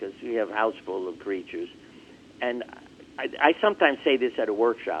magazine, because we have a house full of creatures, and I sometimes say this at a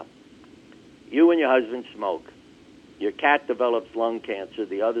workshop. You and your husband smoke. Your cat develops lung cancer.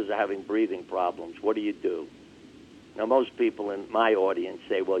 The others are having breathing problems. What do? Now, most people in my audience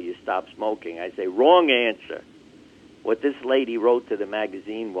say, well, you stop smoking. I say, wrong answer. What this lady wrote to the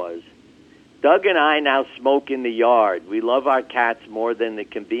magazine was, Doug and I now smoke in the yard. We love our cats more than the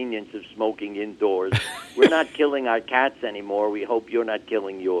convenience of smoking indoors. We're not killing our cats anymore. We hope you're not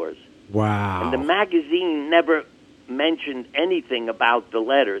killing yours. Wow. And the magazine never mentioned anything about the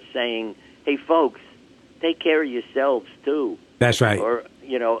letter saying, hey, folks, take care of yourselves, too. That's right. Or,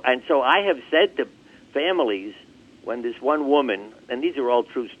 and so I have said to families, when this one woman, and these are all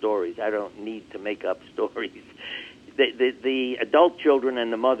true stories, I don't need to make up stories. The adult children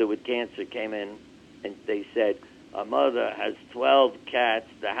and the mother with cancer came in, and they said, our mother has 12 cats.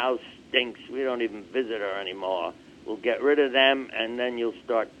 The house stinks. We don't even visit her anymore. We'll get rid of them, and then you'll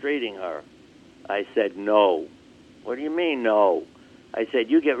start treating her. I said, no. What do you mean, no? I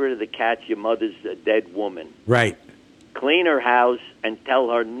said, you get rid of the cats, your mother's a dead woman. Right. Clean her house and tell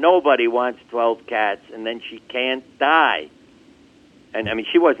her nobody wants 12 cats, and then she can't die. And, I mean,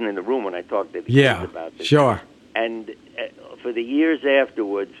 she wasn't in the room when I talked to the kids about this. Sure. And for the years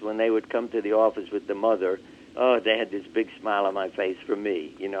afterwards, when they would come to the office with the mother, they had this big smile on my face for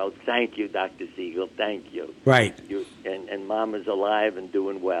me. Thank you, Dr. Siegel, thank you. Right. And Mama's alive and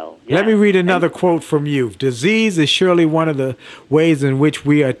doing well. Let me read another quote from you. Disease is surely one of the ways in which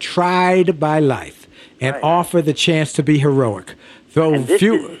we are tried by life and offer the chance to be heroic.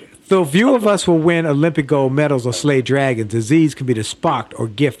 Though few of us will win Olympic gold medals or slay dragons, disease can be the spark or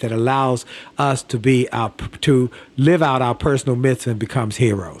gift that allows us to live out our personal myths and becomes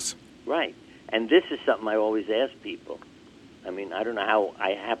heroes. Right. And this is something I always ask people. I mean, I don't know how I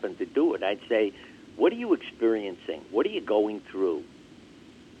happen to do it. I'd say, what are you experiencing? What are you going through?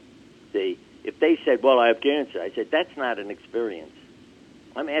 If they said, well, I have cancer, I said, that's not an experience.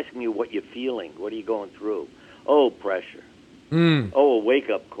 I'm asking you what you're feeling. What are you going through? Oh, pressure. Oh, a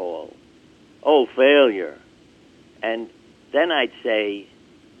wake-up call. Oh, failure. And then I'd say,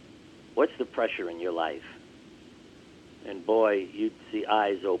 what's the pressure in your life? And boy, you'd see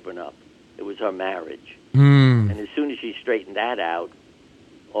eyes open up. It was her marriage. And as soon as she straightened that out,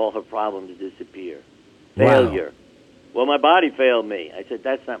 all her problems disappear. Failure. Wow. Well, my body failed me. I said,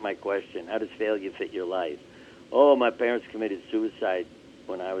 that's not my question. How does failure fit your life? Oh, my parents committed suicide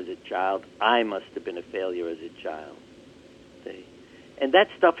when I was a child. I must have been a failure as a child. See? And that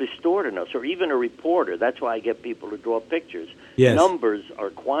stuff is stored in us, or even a reporter. That's why I get people to draw pictures. Yes. Numbers are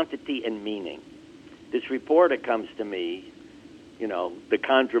quantity and meaning. This reporter comes to me, the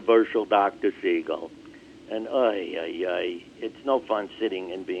controversial Dr. Siegel, and it's no fun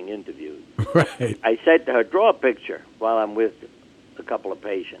sitting and being interviewed. Right. I said to her, draw a picture while I'm with a couple of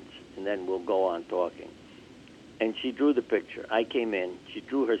patients, and then we'll go on talking. And she drew the picture. I came in. She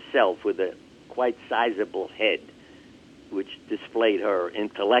drew herself with a quite sizable head, which displayed her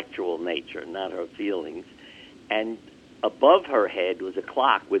intellectual nature, not her feelings. And above her head was a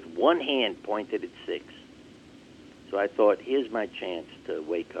clock with one hand pointed at 6. So I thought, here's my chance to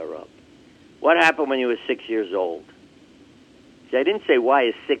wake her up. What happened when you were 6 years old? See, I didn't say, why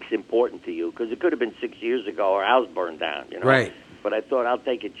is 6 important to you? Because it could have been 6 years ago, our house burned down, Right. But I thought, I'll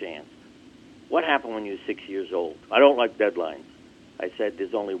take a chance. What happened when you were 6 years old? I don't like deadlines. I said,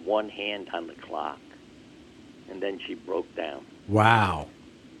 there's only one hand on the clock. And then she broke down. Wow.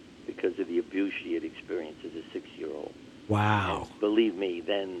 Because of the abuse she had experienced as a 6-year-old. Wow. And believe me,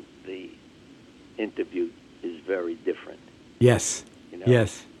 then the interview is very different. Yes.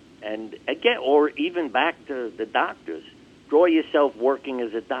 Yes. And again, or even back to the doctors, draw yourself working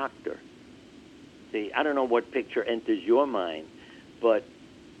as a doctor. See, I don't know what picture enters your mind, but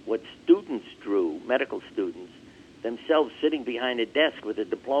what students drew, medical students, themselves sitting behind a desk with a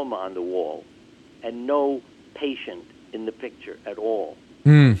diploma on the wall and no patient in the picture at all.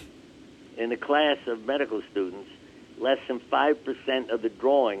 In the class of medical students, less than 5% of the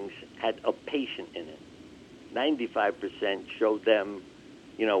drawings had a patient in it. 95% showed them,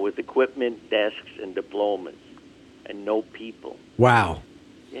 with equipment, desks, and diplomas, and no people. Wow.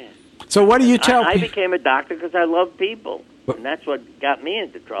 Yeah. So what do you tell I people? became a doctor because I love people, and that's what got me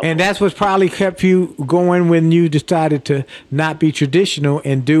into trouble. And that's what probably kept you going when you decided to not be traditional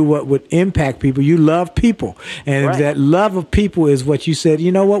and do what would impact people. You love people. And Right. that love of people is what you said,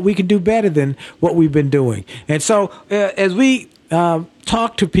 you know what, we can do better than what we've been doing. And so as we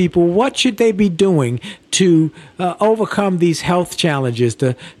talk to people, what should they be doing to overcome these health challenges,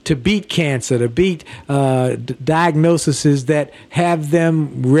 to beat cancer, to beat diagnoses that have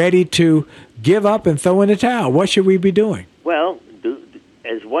them ready to give up and throw in the towel? What should we be doing? Well,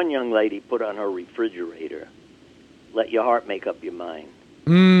 as one young lady put on her refrigerator, let your heart make up your mind.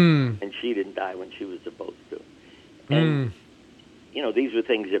 And she didn't die when she was supposed to. And, these were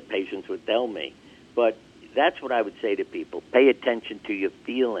things that patients would tell me. But that's what I would say to people. Pay attention to your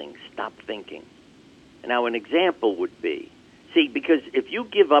feelings. Stop thinking. Now, an example would be See, because if you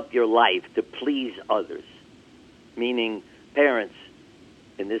give up your life to please others, meaning parents,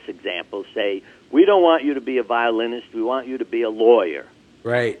 in this example, say, we don't want you to be a violinist, we want you to be a lawyer.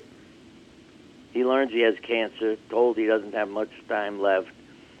 Right. He learns he has cancer, told he doesn't have much time left.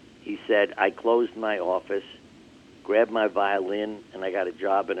 He said, I closed my office, grabbed my violin, and I got a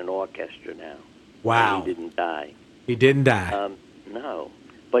job in an orchestra now. Wow. And he didn't die. He didn't die. No.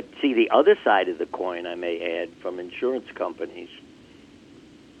 But see, the other side of the coin, I may add, from insurance companies,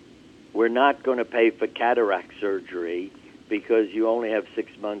 we're not going to pay for cataract surgery because you only have 6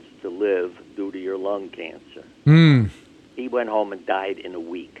 months to live due to your lung cancer. He went home and died in a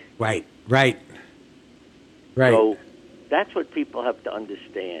week. Right. So that's what people have to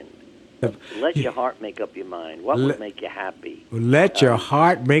understand. Let your heart make up your mind. What would make you happy? Let your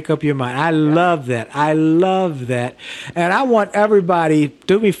heart make up your mind. I love that. And I want everybody,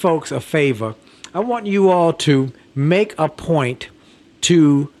 do me folks a favor. I want you all to make a point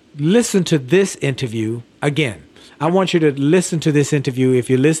to listen to this interview again. I want you to listen to this interview. If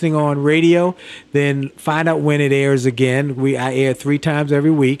you're listening on radio, then find out when it airs again. I air 3 times every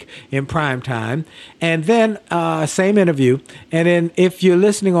week in prime time. And then same interview. And then if you're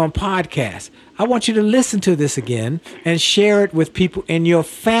listening on podcast, I want you to listen to this again and share it with people in your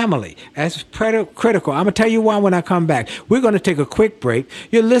family. That's critical. I'm going to tell you why when I come back. We're going to take a quick break.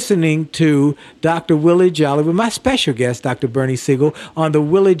 You're listening to Dr. Willie Jolly with my special guest, Dr. Bernie Siegel, on the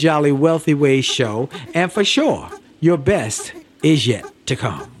Willie Jolly Wealthy Ways Show. And for sure, your best is yet to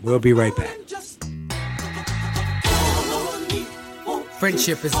come. We'll be right back.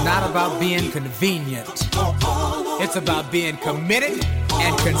 Friendship is not about being convenient. It's about being committed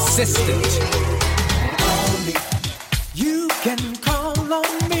and consistent. You can call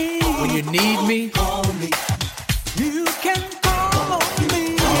on me when you need me. Call me. You can call on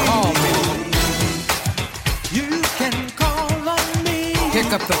me. Call me. You can call on me.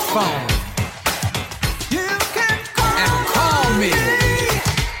 Pick up the phone. You can call and call me.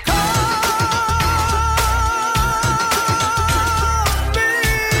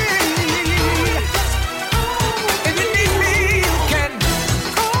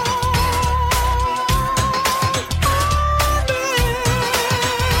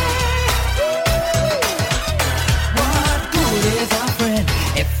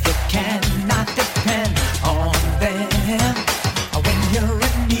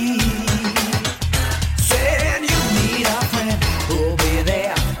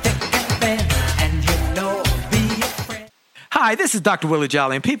 Hi, this is Dr. Willie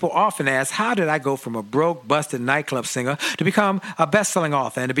Jolly, and people often ask, how did I go from a broke, busted nightclub singer to become a best-selling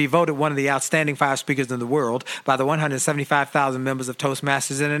author and to be voted one of the outstanding 5 speakers in the world by the 175,000 members of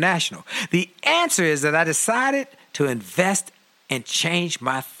Toastmasters International? The answer is that I decided to invest and change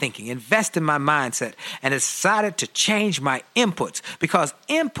my thinking, invest in my mindset, and decided to change my inputs because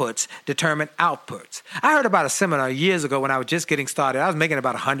inputs determine outputs. I heard about a seminar years ago when I was just getting started. I was making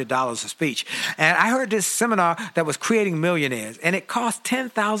about $100 a speech. And I heard this seminar that was creating millionaires, and it cost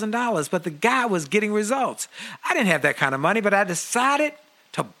 $10,000, but the guy was getting results. I didn't have that kind of money, but I decided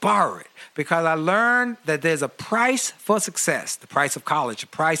to borrow it because I learned that there's a price for success, the price of college, the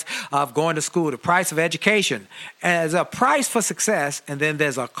price of going to school, the price of education. And there's a price for success, and then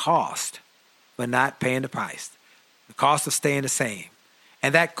there's a cost for not paying the price, the cost of staying the same.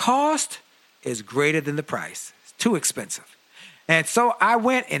 And that cost is greater than the price. It's too expensive. And so I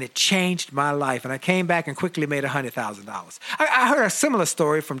went, and it changed my life. And I came back and quickly made $100,000. I heard a similar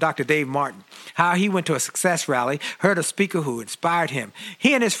story from Dr. Dave Martin, how he went to a success rally, heard a speaker who inspired him.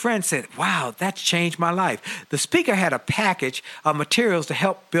 He and his friend said, wow, that's changed my life. The speaker had a package of materials to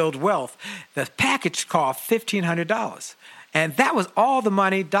help build wealth. The package cost $1,500. And that was all the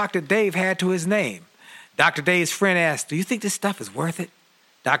money Dr. Dave had to his name. Dr. Dave's friend asked, do you think this stuff is worth it?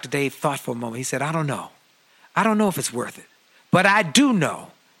 Dr. Dave thought for a moment. He said, I don't know. I don't know if it's worth it. But I do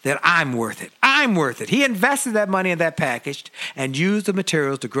know that I'm worth it. I'm worth it. He invested that money in that package and used the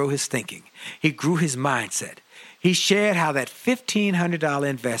materials to grow his thinking. He grew his mindset. He shared how that $1,500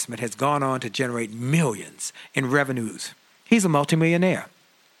 investment has gone on to generate millions in revenues. He's a multimillionaire.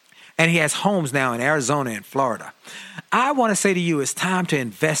 And he has homes now in Arizona and Florida. I want to say to you, it's time to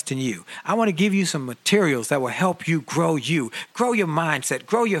invest in you. I want to give you some materials that will help you, grow your mindset,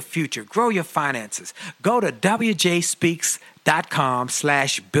 grow your future, grow your finances. Go to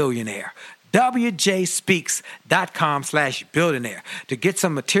wjspeaks.com/billionaire. wjspeaks.com/billionaire to get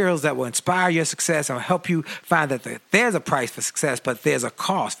some materials that will inspire your success and will help you find that there's a price for success, but there's a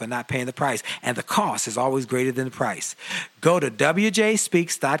cost for not paying the price. And the cost is always greater than the price. Go to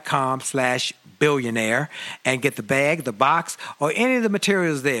wjspeaks.com/billionaire. billionaire and get the bag, the box, or any of the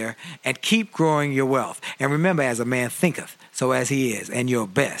materials there and keep growing your wealth. And remember, as a man thinketh, so as he is, and your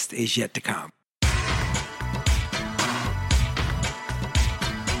best is yet to come.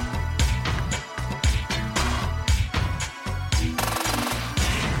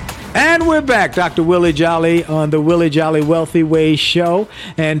 And we're back, Dr. Willie Jolly on the Willie Jolly Wealthy Ways show.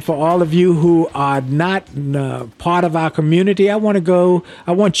 And for all of you who are not part of our community, I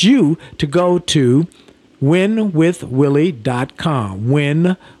want you to go to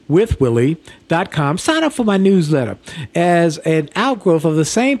winwithwillie.com. Winwithwillie.com. Sign up for my newsletter. As an outgrowth of the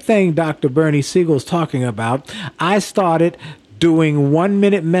same thing Dr. Bernie Siegel's talking about, I started doing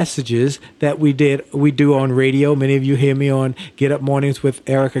 1-minute messages that we do on radio. Many of you hear me on Get Up Mornings with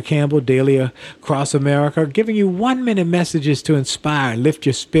Erica Campbell, daily across America, giving you 1-minute messages to inspire, lift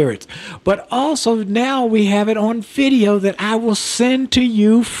your spirits. But also now we have it on video that I will send to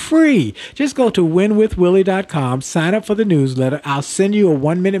you free. Just go to winwithwillie.com, sign up for the newsletter. I'll send you a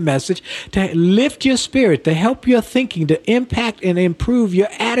 1-minute message to lift your spirit, to help your thinking, to impact and improve your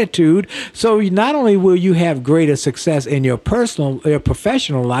attitude. So not only will you have greater success in your professional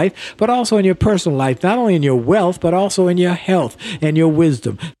life, but also in your personal life, not only in your wealth, but also in your health and your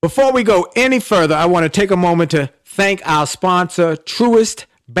wisdom. Before we go any further, I want to take a moment to thank our sponsor, Truist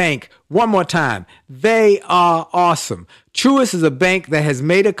Bank. One more time. They are awesome. Truist is a bank that has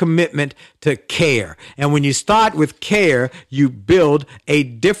made a commitment to care. And when you start with care, you build a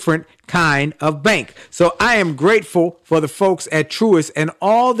different kind of bank. So I am grateful for the folks at Truist and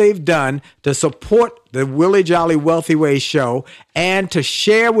all they've done to support the Willie Jolly Wealthy Ways show and to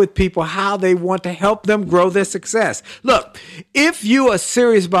share with people how they want to help them grow their success. Look, if you are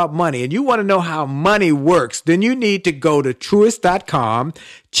serious about money and you want to know how money works, then you need to go to Truist.com,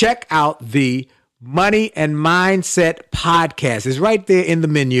 check out the Money and Mindset podcast. It's right there in the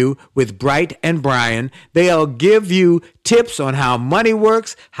menu with Bright and Brian. They'll give you tips on how money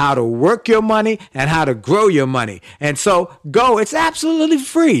works, how to work your money, and how to grow your money. And so go. It's absolutely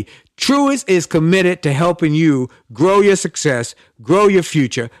free. Truist is committed to helping you grow your success, grow your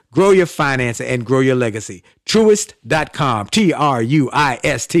future, grow your finances, and grow your legacy. Truist.com,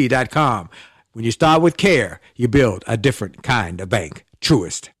 Truist.com. When you start with care, you build a different kind of bank.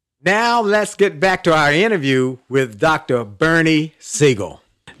 Truist. Now let's get back to our interview with Dr. Bernie Siegel.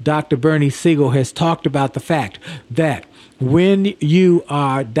 Dr. Bernie Siegel has talked about the fact that when you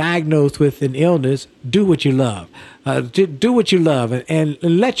are diagnosed with an illness, do what you love. Do what you love and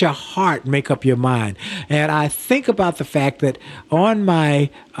let your heart make up your mind. And I think about the fact that on my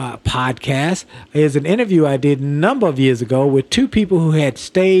podcast is an interview I did a number of years ago with two people who had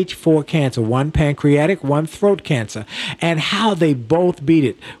stage 4 cancer, one pancreatic, one throat cancer, and how they both beat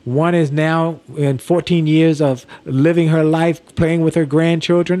it. One is now in 14 years of living her life, playing with her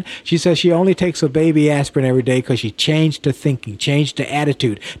grandchildren. She says she only takes a baby aspirin every day because she changed her thinking, changed her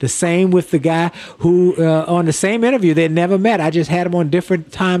attitude. The same with the guy who, on the same interview, they'd never met. I just had them on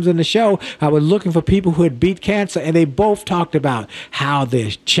different times in the show. I was looking for people who had beat cancer, and they both talked about how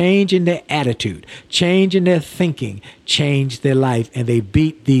they're changing their attitude, changing their thinking, changed their life, and they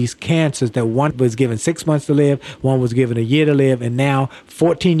beat these cancers that one was given 6 months to live, one was given a year to live, and now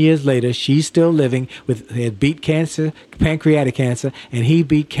 14 years later, she's still living with, had beat cancer, pancreatic cancer, and he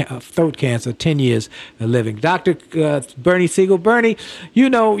beat throat cancer, 10 years living. Dr. Bernie Siegel. Bernie, you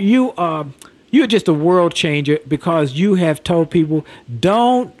know, you're just a world changer because you have told people,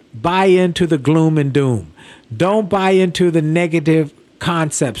 don't buy into the gloom and doom. Don't buy into the negative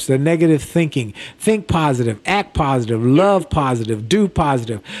concepts, the negative thinking. Think positive, act positive, love positive, do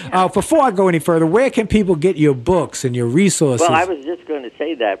positive. Before I go any further, where can people get your books and your resources? Well, I was just going to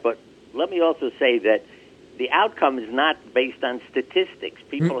say that, but let me also say that the outcome is not based on statistics.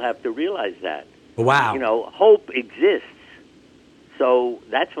 People have to realize that. Wow. You know, hope exists. So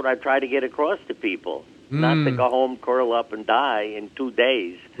that's what I try to get across to people. Not to go home, curl up, and die in 2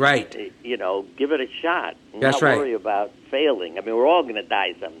 days. Right. You know, give it a shot. That's not right. worry about failing. I mean, we're all going to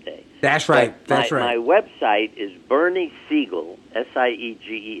die someday. That's right. But That's right. My website is Bernie Siegel,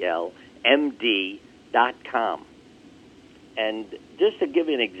 Siegel, MD.com. And just to give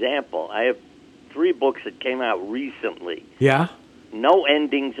you an example, I have 3 books that came out recently. Yeah? No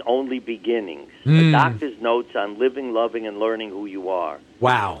Endings, Only Beginnings. A doctor's notes on living, loving, and learning who you are.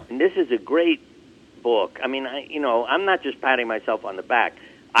 Wow. And this is a great book. I mean, I'm not just patting myself on the back.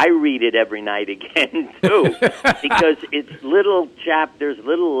 I read it every night again, too, because it's little chapters,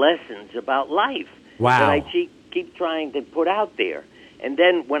 little lessons about life that I keep trying to put out there. And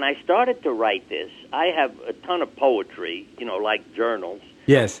then when I started to write this, I have a ton of poetry, like journals.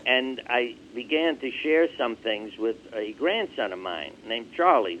 Yes. And I began to share some things with a grandson of mine named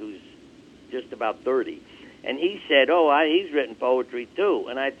Charlie, who's just about 30. And he said, he's written poetry too.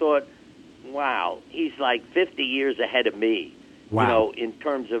 And I thought, wow, he's like 50 years ahead of me. Wow. You know, in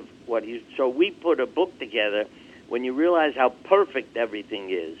terms of what he's... So we put a book together when you realize how perfect everything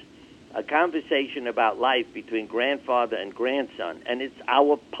is. A conversation about life between grandfather and grandson. And it's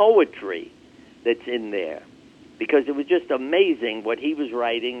our poetry that's in there. Because it was just amazing what he was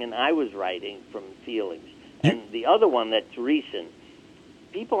writing and I was writing from feelings. And the other one that's recent,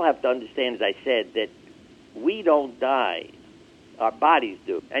 people have to understand, as I said, that we don't die. Our bodies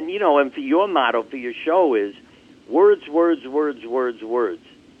do. And, you know, and for your motto for your show is words, words, words, words, words.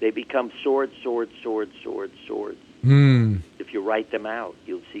 They become swords, swords, swords, swords, swords. If you write them out,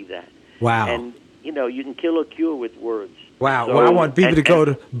 you'll see that. Wow. And, you know, you can kill or cure with words. Wow. So, well, I want people to go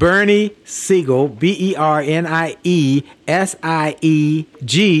to Bernie Siegel,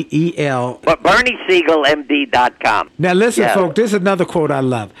 BernieSiegelMD.com. But BernieSiegelMD.com. Now, listen, folks, this is another quote I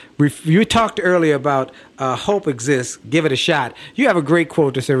love. You talked earlier about hope exists, give it a shot. You have a great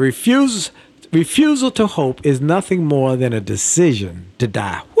quote that says, refusal to hope is nothing more than a decision to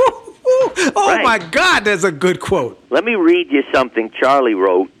die. Oh, right. My God, that's a good quote. Let me read you something Charlie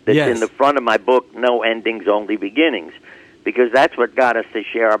wrote that's in the front of my book, No Endings, Only Beginnings, because that's what got us to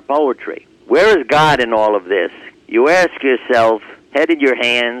share our poetry. Where is God in all of this? You ask yourself, head in your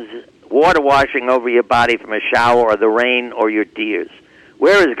hands, water washing over your body from a shower or the rain or your tears.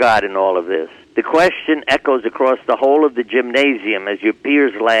 Where is God in all of this? The question echoes across the whole of the gymnasium as your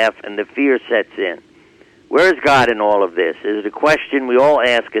peers laugh and the fear sets in. Where is God in all of this? Is it a question we all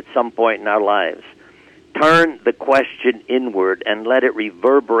ask at some point in our lives. Turn the question inward and let it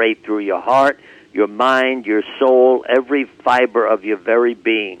reverberate through your heart, your mind, your soul, every fiber of your very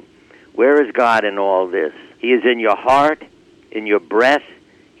being. Where is God in all this? He is in your heart, in your breath.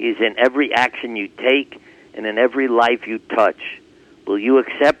 He is in every action you take and in every life you touch. Will you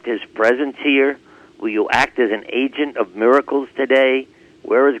accept His presence here? Will you act as an agent of miracles today?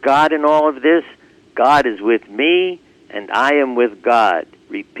 Where is God in all of this? God is with me, and I am with God.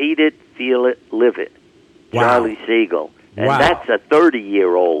 Repeat it, feel it, live it. Wow. Charlie Siegel. And that's a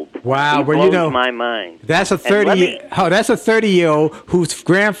 30-year-old. Wow, he well, blows my mind. That's a 30-year-old whose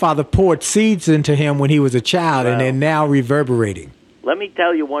grandfather poured seeds into him when he was a child, and they're now reverberating. Let me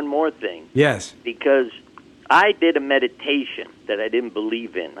tell you one more thing. Yes. Because I did a meditation that I didn't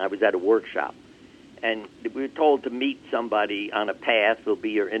believe in. I was at a workshop. And we were told to meet somebody on a path who'll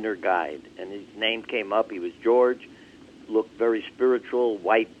be your inner guide. And his name came up. He was George, looked very spiritual,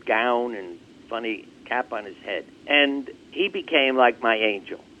 white gown and funny cap on his head. And he became like my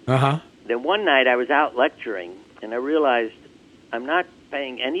angel. Uh-huh. Then one night I was out lecturing, and I realized I'm not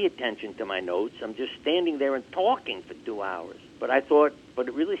paying any attention to my notes. I'm just standing there and talking for 2 hours. But I thought, but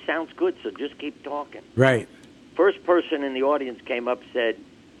it really sounds good, so just keep talking. Right. First person in the audience came up and said,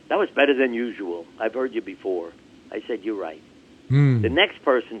 that was better than usual. I've heard you before. I said, you're right. The next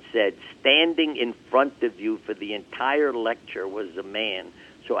person said, standing in front of you for the entire lecture was a man,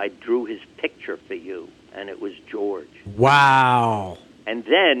 so I drew his picture for you, and it was George. Wow. And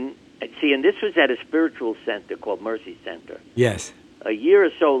then, see, and this was at a spiritual center called Mercy Center. Yes. A year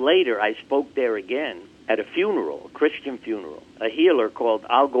or so later, I spoke there again at a funeral, a Christian funeral. A healer called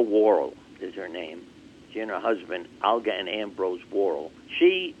Olga Worrell is her name. She and her husband, Olga and Ambrose Worrell.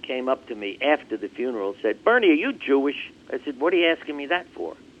 She came up to me after the funeral and said, Bernie, are you Jewish? I said, what are you asking me that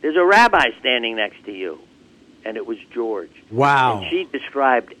for? There's a rabbi standing next to you. And it was George. Wow. And she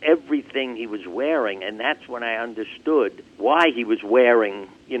described everything he was wearing, and that's when I understood why he was wearing,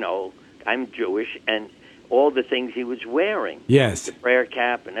 you know, I'm Jewish, and all the things he was wearing. Yes. The prayer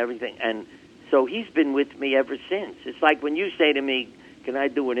cap and everything. And so he's been with me ever since. It's like when you say to me, can I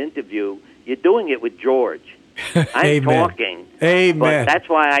do an interview? You're doing it with George. I'm Amen. talking. Amen. But that's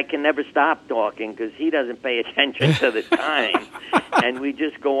why I can never stop talking, because he doesn't pay attention to the time, and we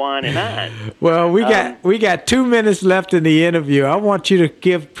just go on and on. Well, we got 2 minutes left in the interview. I want you to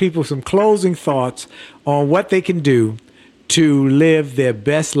give people some closing thoughts on what they can do to live their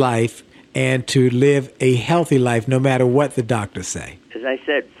best life and to live a healthy life, no matter what the doctors say. As I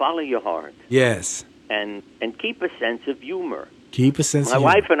said, follow your heart. Yes. And keep a sense of humor. Keep a sense of humor.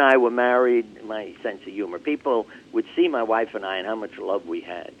 My wife and I were married, my sense of humor. People would see my wife and I and how much love we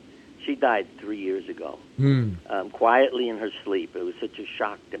had. She died 3 years ago, quietly in her sleep. It was such a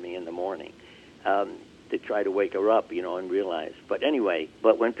shock to me in the morning to try to wake her up, you know, and realize. But anyway,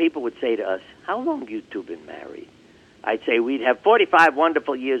 but when people would say to us, how long have you two been married? I'd say we'd have 45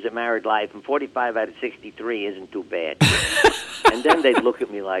 wonderful years of married life, and 45 out of 63 isn't too bad. And then they'd look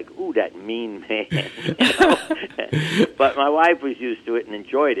at me like, ooh, that mean man. You know? But my wife was used to it and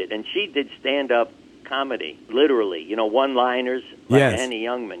enjoyed it. And she did stand-up comedy, literally, one-liners, like Yes. Annie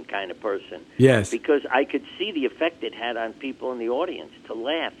Youngman kind of person. Yes. Because I could see the effect it had on people in the audience to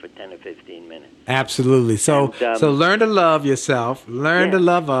laugh for 10 or 15 minutes. Absolutely. So, And, so learn to love yourself, learn to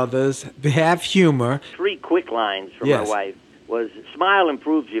love others, have humor. 3 quick lines from Yes. my wife was, smile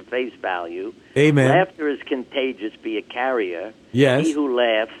improves your face value. Amen. Laughter is contagious, be a carrier. Yes. He who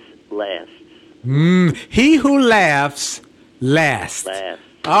laughs, lasts. He who laughs lasts.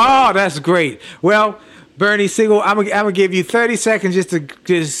 Oh, that's great. Well, Bernie Siegel, I'm gonna give you 30 seconds just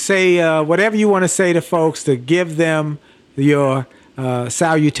to say whatever you want to say to folks, to give them your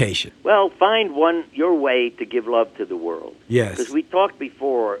salutation. Well, find your way to give love to the world. Yes. Because we talked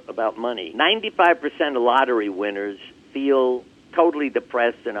before about money. 95% of lottery winners feel totally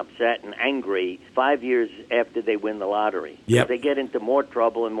depressed and upset and angry 5 years after they win the lottery. Yep. They get into more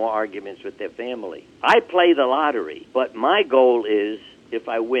trouble and more arguments with their family. I play the lottery, but my goal is, if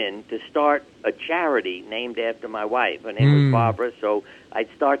I win, to start a charity named after my wife. Her name was Barbara, so I'd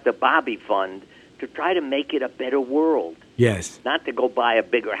start the Bobby Fund to try to make it a better world. Yes. Not to go buy a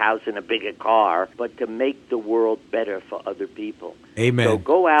bigger house and a bigger car, but to make the world better for other people. Amen. So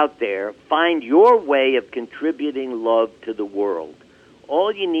go out there, find your way of contributing love to the world.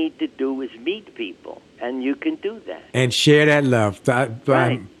 All you need to do is meet people, and you can do that. And share that love.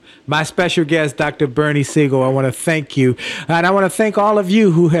 Right. My special guest, Dr. Bernie Siegel, I want to thank you. And I want to thank all of you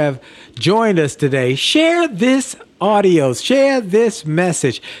who have joined us today. Share this audio, share this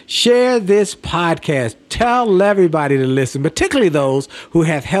message, share this podcast. Tell everybody to listen, particularly those who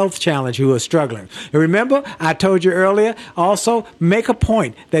have health challenge, who are struggling. And remember, I told you earlier, also make a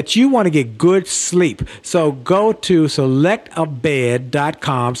point that you want to get good sleep. So go to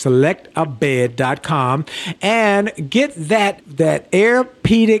selectabed.com, and get that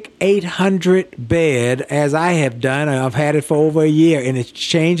Airpedic 800 bed, as I have done. I've had it for over a year, and it's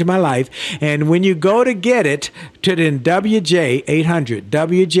changed my life. And when you go to get it, to the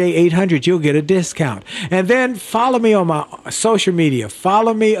WJ800, you'll get a discount. And then follow me on my social media.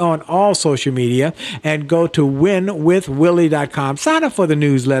 Follow me on all social media, and go to winwithwillie.com. Sign up for the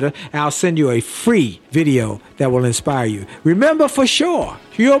newsletter. I'll send you a free video that will inspire you. Remember, for sure,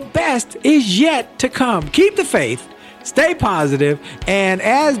 your best is yet to come. Keep the faith, stay positive, and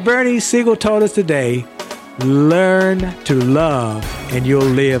as Bernie Siegel told us today, learn to love, and you'll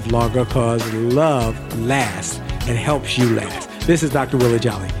live longer, because love lasts and helps you last. This is Dr. Willie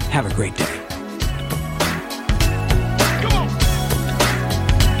Jolly. Have a great day.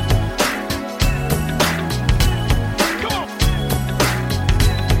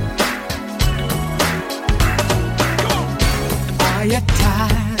 Are you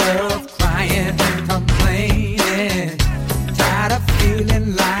tired of crying and complaining? Tired of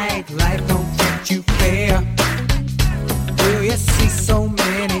feeling like life don't treat you fair? Do you see so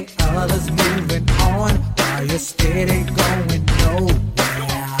many others moving on while you're steady going nowhere?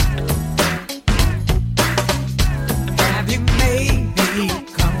 Have you maybe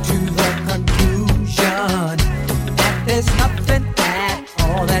come to the conclusion that there's nothing at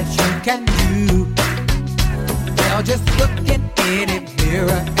all that you can do? Well, just look in any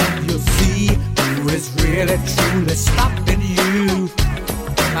mirror and you'll see who is really truly stopping you.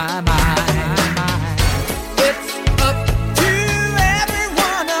 My. It's up to every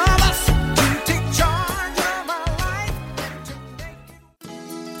one of us to take charge of our life.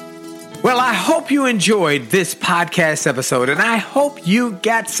 Well, I hope you enjoyed this podcast episode, and I hope you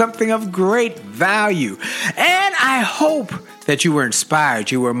got something of great value. And I hope that you were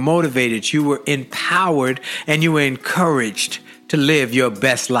inspired, you were motivated, you were empowered, and you were encouraged to live your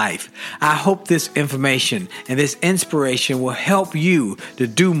best life. I hope this information and this inspiration will help you to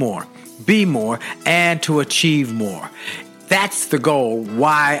do more, be more, and to achieve more. That's the goal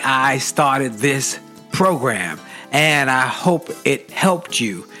why I started this program, and I hope it helped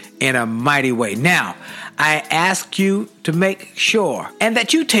you in a mighty way. Now, I ask you to make sure and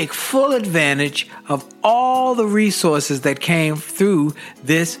that you take full advantage of all the resources that came through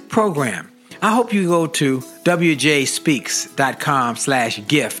this program. I hope you go to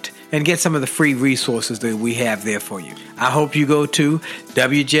wjspeaks.com/gift and get some of the free resources that we have there for you. I hope you go to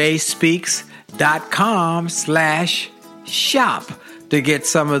wjspeaks.com/shop to get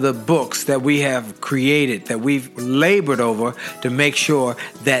some of the books that we have created, that we've labored over to make sure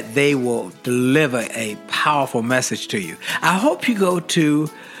that they will deliver a powerful message to you. I hope you go to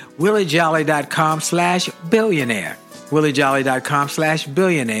williejolly.com/billionaire,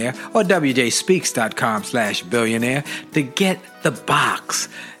 williejolly.com/billionaire, or wjspeaks.com/billionaire to get the box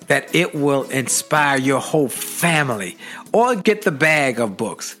that it will inspire your whole family, or get the bag of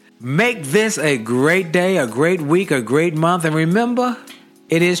books. Make this a great day, a great week, a great month. And remember,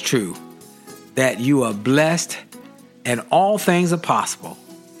 it is true. that you are blessed and all things are possible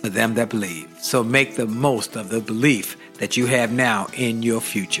for them that believe. So make the most of the belief that you have now in your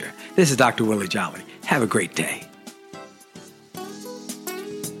future. This is Dr. Willie Jolly. Have a great day.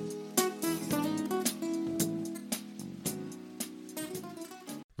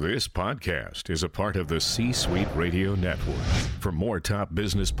 This podcast is a part of the C-Suite Radio Network. For more top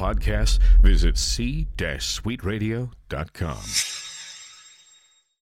business podcasts, visit c-suiteradio.com.